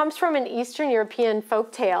it, but it comes from an Eastern European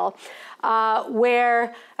folktale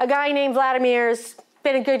where a guy named Vladimir's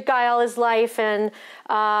been a good guy all his life, and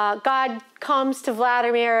God comes to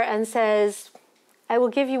Vladimir and says, I will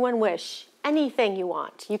give you one wish, anything you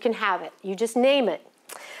want. You can have it. You just name it.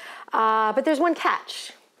 But there's one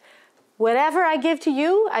catch. Whatever I give to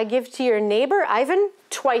you, I give to your neighbor, Ivan,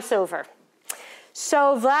 twice over.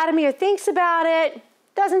 So Vladimir thinks about it,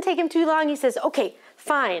 doesn't take him too long. He says, okay,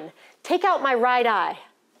 fine, take out my right eye.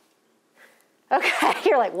 Okay,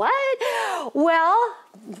 you're like, what? Well,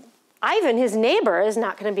 Ivan, his neighbor, is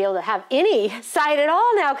not going to be able to have any sight at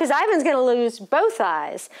all now because Ivan's going to lose both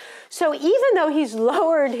eyes. So even though he's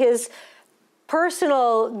lowered his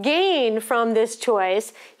personal gain from this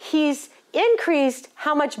choice, he's increased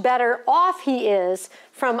how much better off he is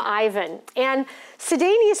from Ivan. And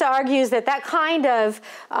Sidanius argues that that kind of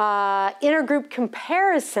intergroup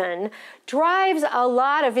comparison drives a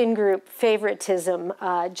lot of in-group favoritism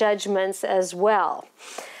judgments as well.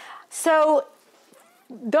 So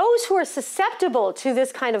those who are susceptible to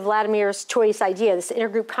this kind of Vladimir's choice idea, this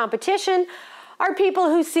intergroup competition, are people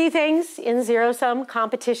who see things in zero-sum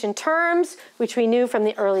competition terms, which we knew from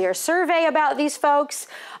the earlier survey about these folks.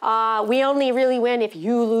 We only really win if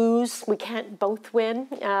you lose. We can't both win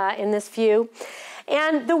in this view.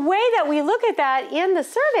 And the way that we look at that in the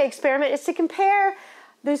survey experiment is to compare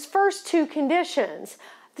these first two conditions.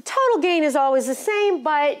 The total gain is always the same,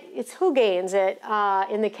 but it's who gains it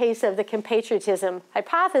in the case of the compatriotism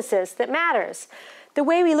hypothesis that matters. The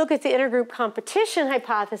way we look at the intergroup competition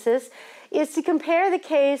hypothesis is to compare the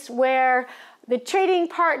case where the trading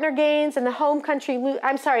partner gains and the home country,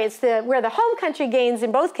 where the home country gains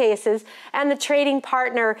in both cases and the trading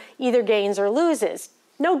partner either gains or loses.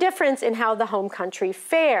 No difference in how the home country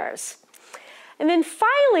fares. And then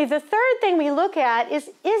finally, the third thing we look at is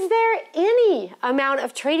there any amount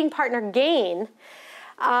of trading partner gain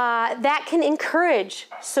that can encourage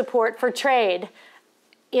support for trade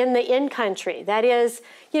in the in-country? That is,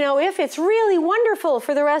 if it's really wonderful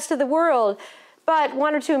for the rest of the world, but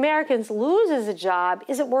one or two Americans loses a job,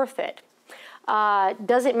 is it worth it?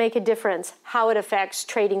 Does it make a difference how it affects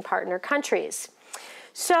trading partner countries?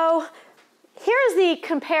 So here's the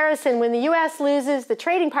comparison when the U.S. loses, the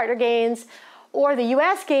trading partner gains, or the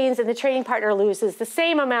U.S. gains and the trading partner loses the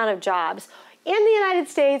same amount of jobs. In the United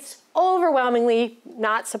States, overwhelmingly,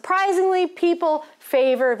 not surprisingly, people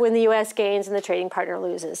favor when the U.S. gains and the trading partner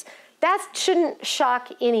loses. That shouldn't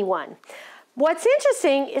shock anyone. What's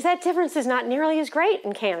interesting is that difference is not nearly as great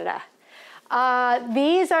in Canada.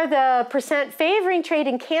 These are the percent favoring trade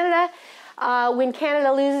in Canada when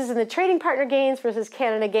Canada loses and the trading partner gains versus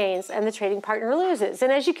Canada gains and the trading partner loses.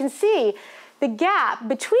 And as you can see, the gap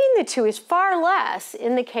between the two is far less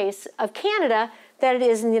in the case of Canada than it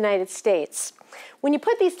is in the United States. When you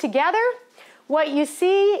put these together, what you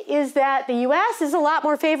see is that the U.S. is a lot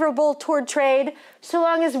more favorable toward trade so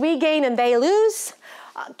long as we gain and they lose.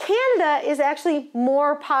 Canada is actually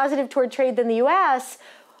more positive toward trade than the U.S.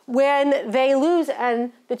 when they lose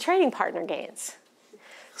and the trading partner gains.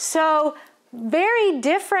 So very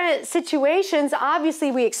different situations.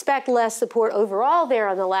 Obviously, we expect less support overall there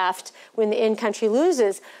on the left when the in-country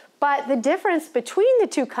loses. But the difference between the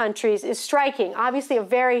two countries is striking. Obviously, a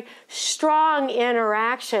very strong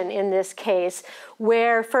interaction in this case,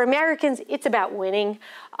 where for Americans, it's about winning.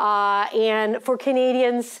 And for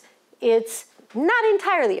Canadians, it's not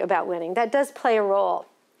entirely about winning. That does play a role.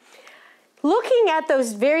 Looking at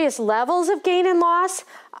those various levels of gain and loss,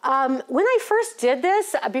 when I first did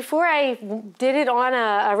this, before I did it on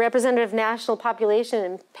a representative national population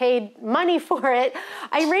and paid money for it,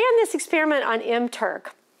 I ran this experiment on MTurk.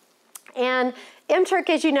 And MTurk,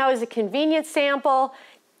 as you know, is a convenience sample,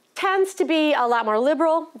 tends to be a lot more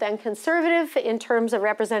liberal than conservative in terms of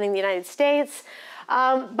representing the United States.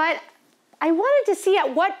 But I wanted to see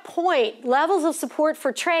at what point levels of support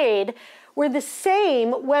for trade were the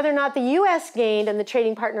same whether or not the U.S. gained and the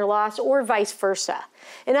trading partner lost, or vice versa.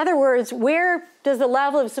 In other words, where does the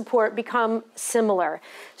level of support become similar?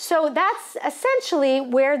 So that's essentially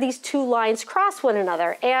where these two lines cross one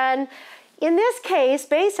another. And in this case,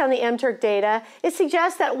 based on the MTurk data, it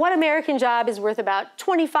suggests that one American job is worth about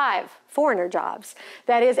 25 foreigner jobs.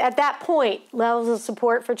 That is, at that point, levels of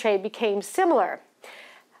support for trade became similar.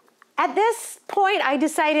 At this point, I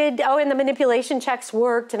decided, and the manipulation checks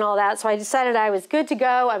worked and all that, so I decided I was good to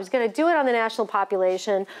go. I was going to do it on the national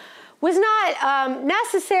population. Was not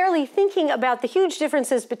necessarily thinking about the huge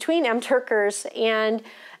differences between MTurkers and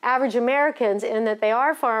average Americans in that they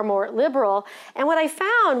are far more liberal. And what I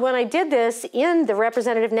found when I did this in the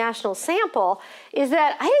representative national sample is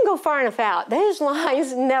that I didn't go far enough out. Those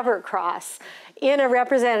lines never cross in a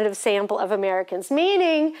representative sample of Americans,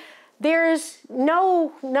 meaning there's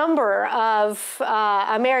no number of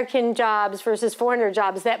American jobs versus foreigner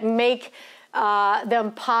jobs that make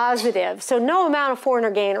them positive. So no amount of foreigner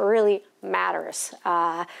gain really matters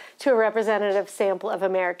to a representative sample of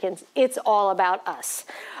Americans. It's all about us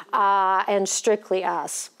and strictly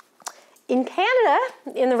us. In Canada,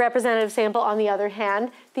 in the representative sample, on the other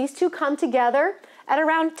hand, these two come together at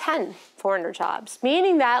around 10 foreigner jobs,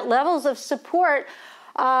 meaning that levels of support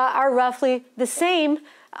are roughly the same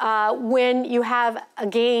when you have a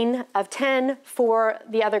gain of 10 for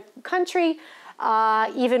the other country,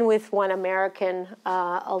 even with one American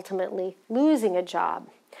ultimately losing a job.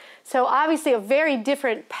 So obviously a very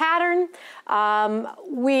different pattern.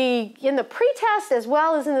 We, in the pretest as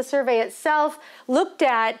well as in the survey itself, looked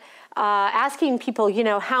at asking people, you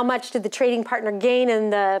know, how much did the trading partner gain in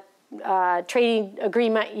the trading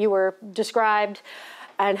agreement you were described,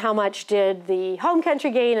 and how much did the home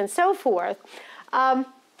country gain, and so forth.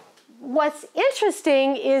 What's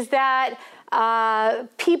interesting is that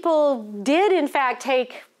people did, in fact,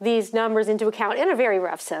 take these numbers into account in a very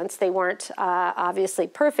rough sense. They weren't obviously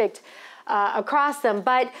perfect across them,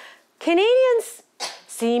 but Canadians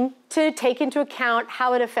seem to take into account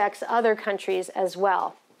how it affects other countries as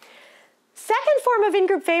well. Second form of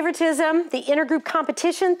in-group favoritism, the intergroup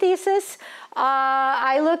competition thesis,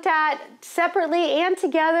 I looked at separately and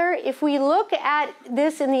together. If we look at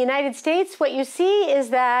this in the United States, what you see is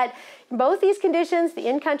that in both these conditions, the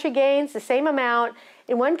in-country gains the same amount.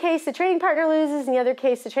 In one case, the trading partner loses. In the other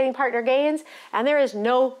case, the trading partner gains. And there is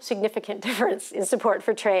no significant difference in support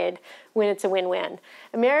for trade when it's a win-win.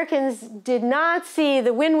 Americans did not see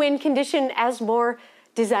the win-win condition as more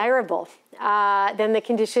desirable than the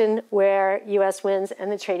condition where U.S. wins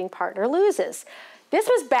and the trading partner loses. This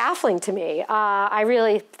was baffling to me. I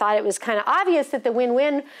really thought it was kind of obvious that the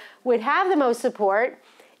win-win would have the most support.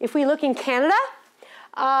 If we look in Canada,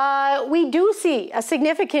 we do see a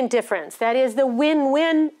significant difference. That is, the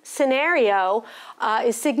win-win scenario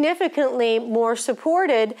is significantly more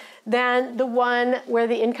supported than the one where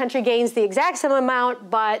the in-country gains the exact same amount,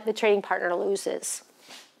 but the trading partner loses.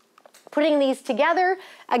 Putting these together,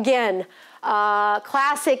 again,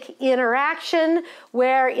 classic interaction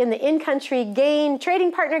where in the in-country gain,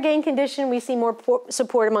 trading partner gain condition, we see more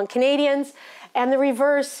support among Canadians, and the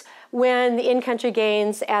reverse when the in-country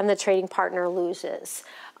gains and the trading partner loses.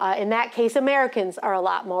 In that case, Americans are a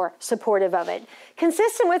lot more supportive of it.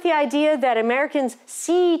 Consistent with the idea that Americans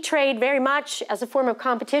see trade very much as a form of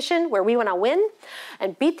competition where we want to win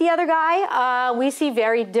and beat the other guy, we see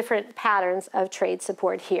very different patterns of trade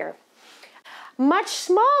support here. Much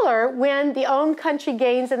smaller when the own country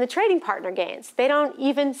gains and the trading partner gains. They don't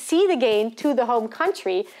even see the gain to the home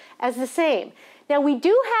country as the same. Now, we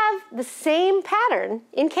do have the same pattern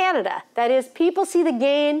in Canada. That is, people see the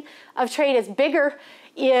gain of trade as bigger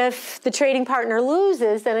if the trading partner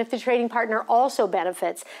loses than if the trading partner also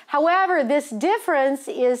benefits. However, this difference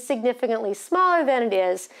is significantly smaller than it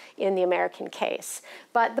is in the American case.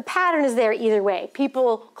 But the pattern is there either way.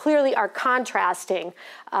 People clearly are contrasting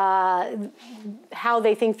how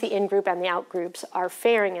they think the in-group and the out-groups are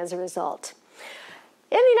faring as a result.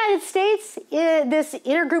 In the United States, this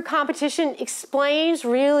intergroup competition explains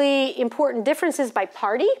really important differences by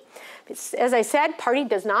party. As I said, party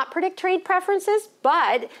does not predict trade preferences,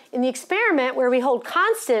 but in the experiment where we hold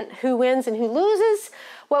constant who wins and who loses,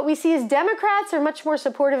 what we see is Democrats are much more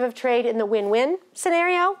supportive of trade in the win-win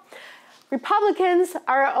scenario. Republicans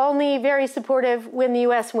are only very supportive when the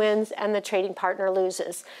U.S. wins and the trading partner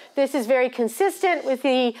loses. This is very consistent with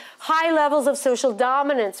the high levels of social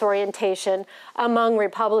dominance orientation among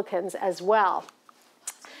Republicans as well.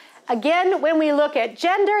 Again, when we look at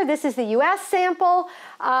gender, this is the U.S. sample.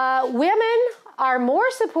 Women are more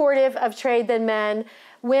supportive of trade than men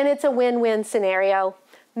when it's a win-win scenario.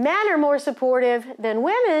 Men are more supportive than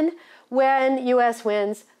women when U.S.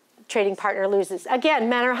 wins, trading partner loses. Again,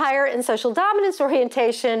 men are higher in social dominance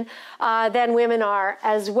orientation than women are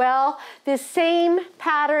as well. This same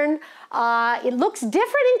pattern, it looks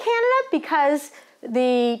different in Canada because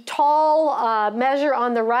the tall measure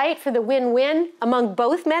on the right for the win-win among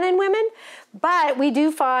both men and women, but we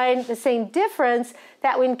do find the same difference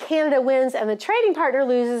that when Canada wins and the trading partner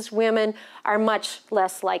loses, women are much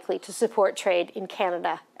less likely to support trade in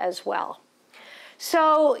Canada as well.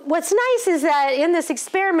 So what's nice is that in this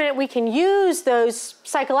experiment, we can use those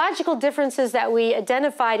psychological differences that we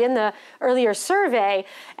identified in the earlier survey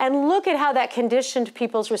and look at how that conditioned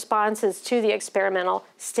people's responses to the experimental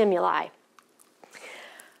stimuli.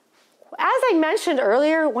 As I mentioned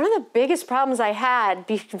earlier, one of the biggest problems I had,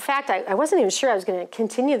 in fact, I wasn't even sure I was going to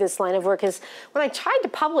continue this line of work, is when I tried to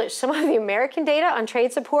publish some of the American data on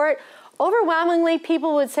trade support, overwhelmingly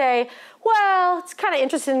people would say, well, it's kind of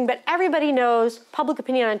interesting, but everybody knows public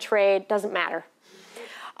opinion on trade doesn't matter.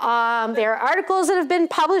 There are articles that have been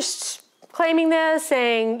published claiming this,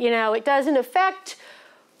 saying, you know, it doesn't affect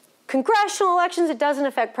congressional elections, it doesn't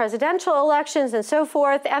affect presidential elections, and so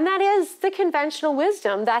forth. And that is the conventional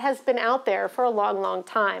wisdom that has been out there for a long, long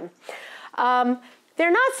time. They're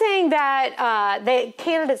not saying that the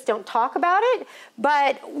candidates don't talk about it,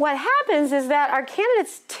 but what happens is that our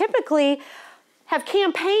candidates typically have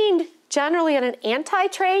campaigned generally on an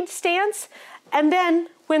anti-trade stance, and then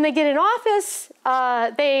when they get in office,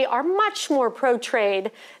 they are much more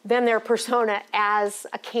pro-trade than their persona as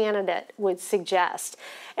a candidate would suggest.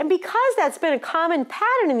 And because that's been a common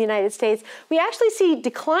pattern in the United States, we actually see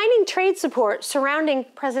declining trade support surrounding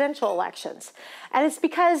presidential elections. And it's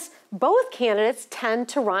because both candidates tend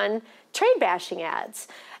to run trade bashing ads.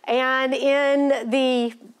 And in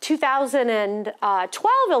the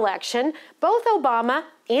 2012 election, both Obama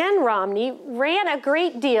and Romney ran a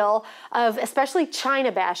great deal of especially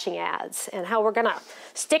China bashing ads and how we're going to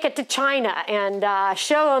stick it to China and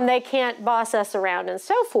show them they can't boss us around and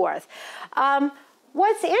so forth.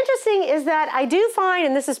 What's interesting is that I do find,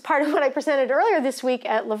 and this is part of what I presented earlier this week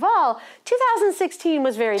at Laval, 2016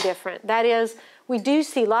 was very different. That is, we do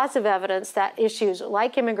see lots of evidence that issues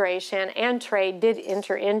like immigration and trade did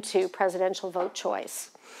enter into presidential vote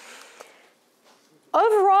choice.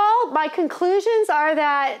 Overall, my conclusions are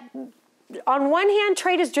that on one hand,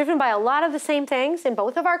 trade is driven by a lot of the same things in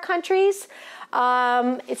both of our countries.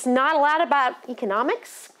 It's not a lot about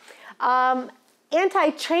economics.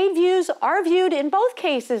 Anti-trade views are viewed in both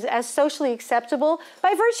cases as socially acceptable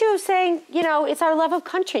by virtue of saying, you know, it's our love of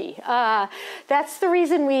country. That's the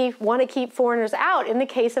reason we want to keep foreigners out in the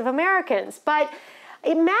case of Americans. But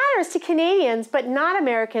it matters to Canadians, but not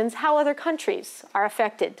Americans, how other countries are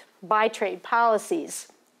affected by trade policies.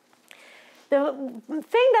 The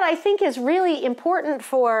thing that I think is really important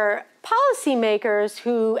for policymakers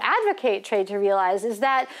who advocate trade to realize is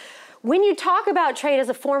that when you talk about trade as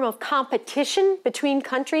a form of competition between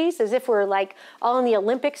countries, as if we're like all in the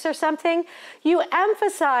Olympics or something, you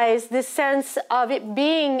emphasize this sense of it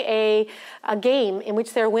being a game in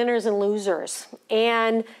which there are winners and losers.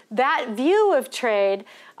 And that view of trade,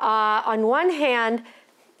 on one hand,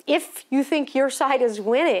 if you think your side is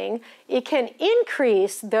winning, it can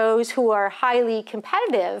increase those who are highly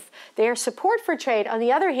competitive, their support for trade. On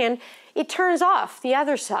the other hand, it turns off the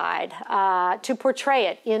other side to portray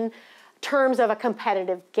it in terms of a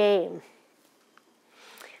competitive game.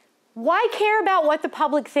 Why care about what the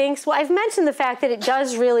public thinks? Well, I've mentioned the fact that it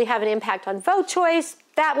does really have an impact on vote choice.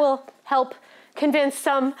 That will help convince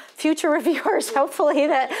some future reviewers, hopefully,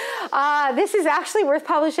 that this is actually worth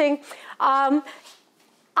publishing.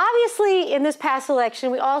 Obviously, in this past election,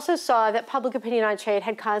 we also saw that public opinion on trade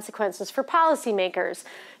had consequences for policymakers.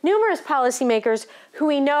 Numerous policymakers who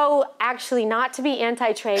we know actually not to be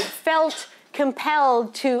anti-trade felt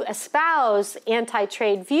compelled to espouse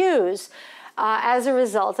anti-trade views as a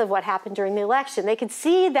result of what happened during the election. They could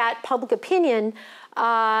see that public opinion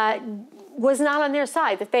was not on their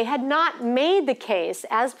side, that they had not made the case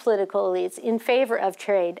as political elites in favor of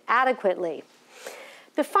trade adequately.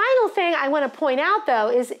 The final thing I want to point out, though,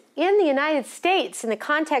 is in the United States, in the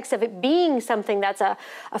context of it being something that's a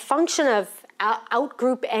function of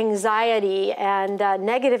outgroup anxiety and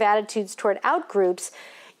negative attitudes toward outgroups,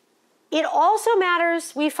 it also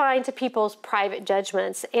matters, we find, to people's private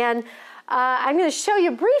judgments. And I'm going to show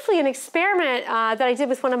you briefly an experiment that I did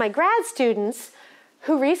with one of my grad students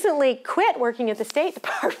who recently quit working at the State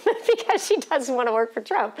Department because she doesn't want to work for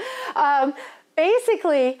Trump.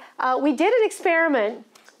 Basically, we did an experiment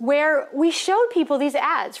where we showed people these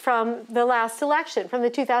ads from the last election, from the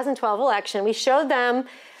 2012 election. We showed them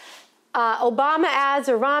Obama ads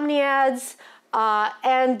or Romney ads,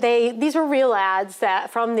 and these were real ads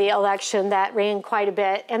from the election that ran quite a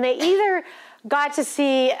bit. And they either got to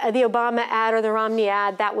see the Obama ad or the Romney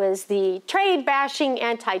ad that was the trade bashing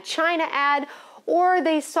anti-China ad, or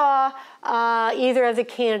they saw either of the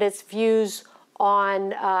candidates' views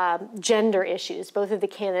on gender issues. Both of the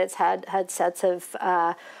candidates had sets of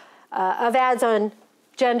ads on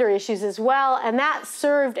gender issues as well, and that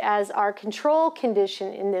served as our control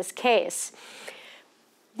condition in this case.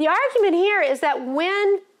 The argument here is that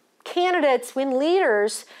when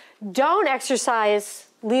leaders don't exercise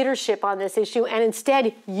leadership on this issue and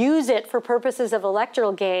instead use it for purposes of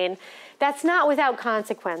electoral gain, that's not without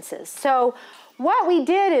consequences. So what we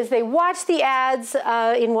did is they watched the ads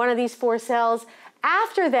in one of these 4 cells.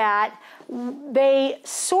 After that, they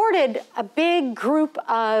sorted a big group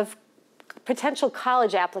of potential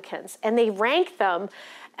college applicants, and they ranked them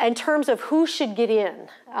in terms of who should get in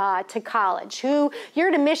to college. You're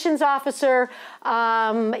an admissions officer,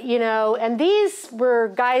 you know, and these were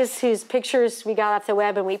guys whose pictures we got off the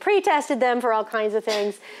web and we pre-tested them for all kinds of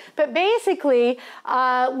things. But basically,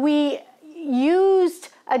 we used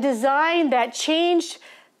a design that changed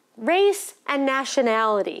race and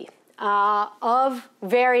nationality of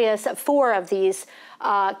four of these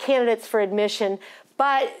candidates for admission,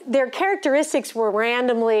 but their characteristics were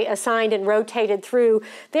randomly assigned and rotated through.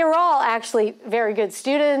 They were all actually very good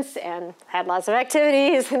students and had lots of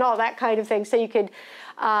activities and all that kind of thing. So you could,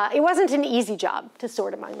 it wasn't an easy job to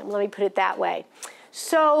sort among them, let me put it that way.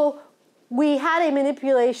 So we had a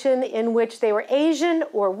manipulation in which they were Asian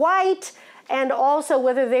or white, and also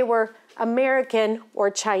whether they were American or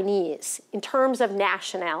Chinese in terms of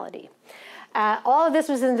nationality. All of this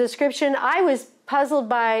was in the description. I was puzzled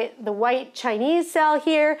by the white Chinese cell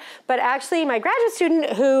here, but actually my graduate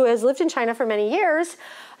student who has lived in China for many years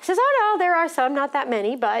says, oh no, there are some, not that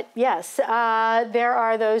many, but yes, there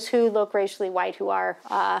are those who look racially white who are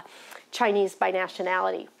Chinese by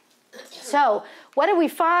nationality. So what did we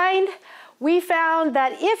find? We found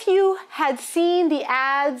that if you had seen the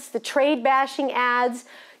ads, the trade bashing ads,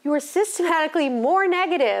 you were systematically more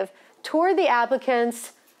negative toward the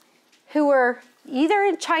applicants who were either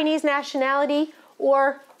in Chinese nationality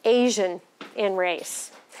or Asian in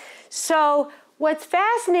race. So what's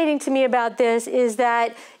fascinating to me about this is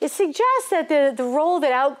that it suggests that the role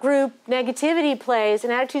that outgroup negativity plays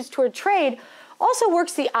and attitudes toward trade also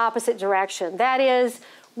works the opposite direction. That is,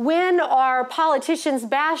 when our politicians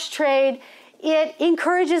bash trade, it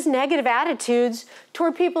encourages negative attitudes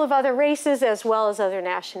toward people of other races as well as other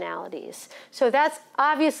nationalities. So that's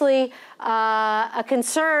obviously a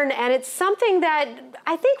concern, and it's something that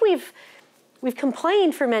I think we've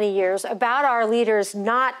complained for many years about our leaders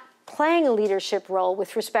not playing a leadership role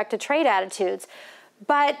with respect to trade attitudes.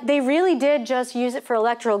 But they really did just use it for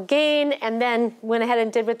electoral gain and then went ahead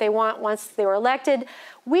and did what they want once they were elected.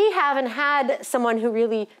 We haven't had someone who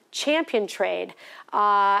really championed trade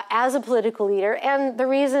as a political leader, and the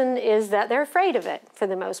reason is that they're afraid of it for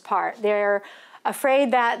the most part. They're afraid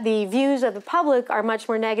that the views of the public are much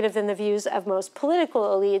more negative than the views of most political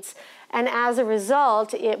elites, and as a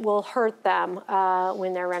result, it will hurt them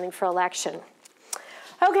when they're running for election.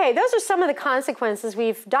 Okay, those are some of the consequences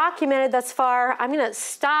we've documented thus far. I'm going to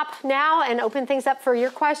stop now and open things up for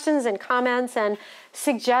your questions and comments and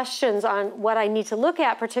suggestions on what I need to look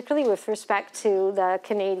at, particularly with respect to the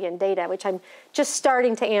Canadian data, which I'm just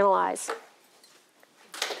starting to analyze.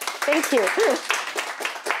 Thank you.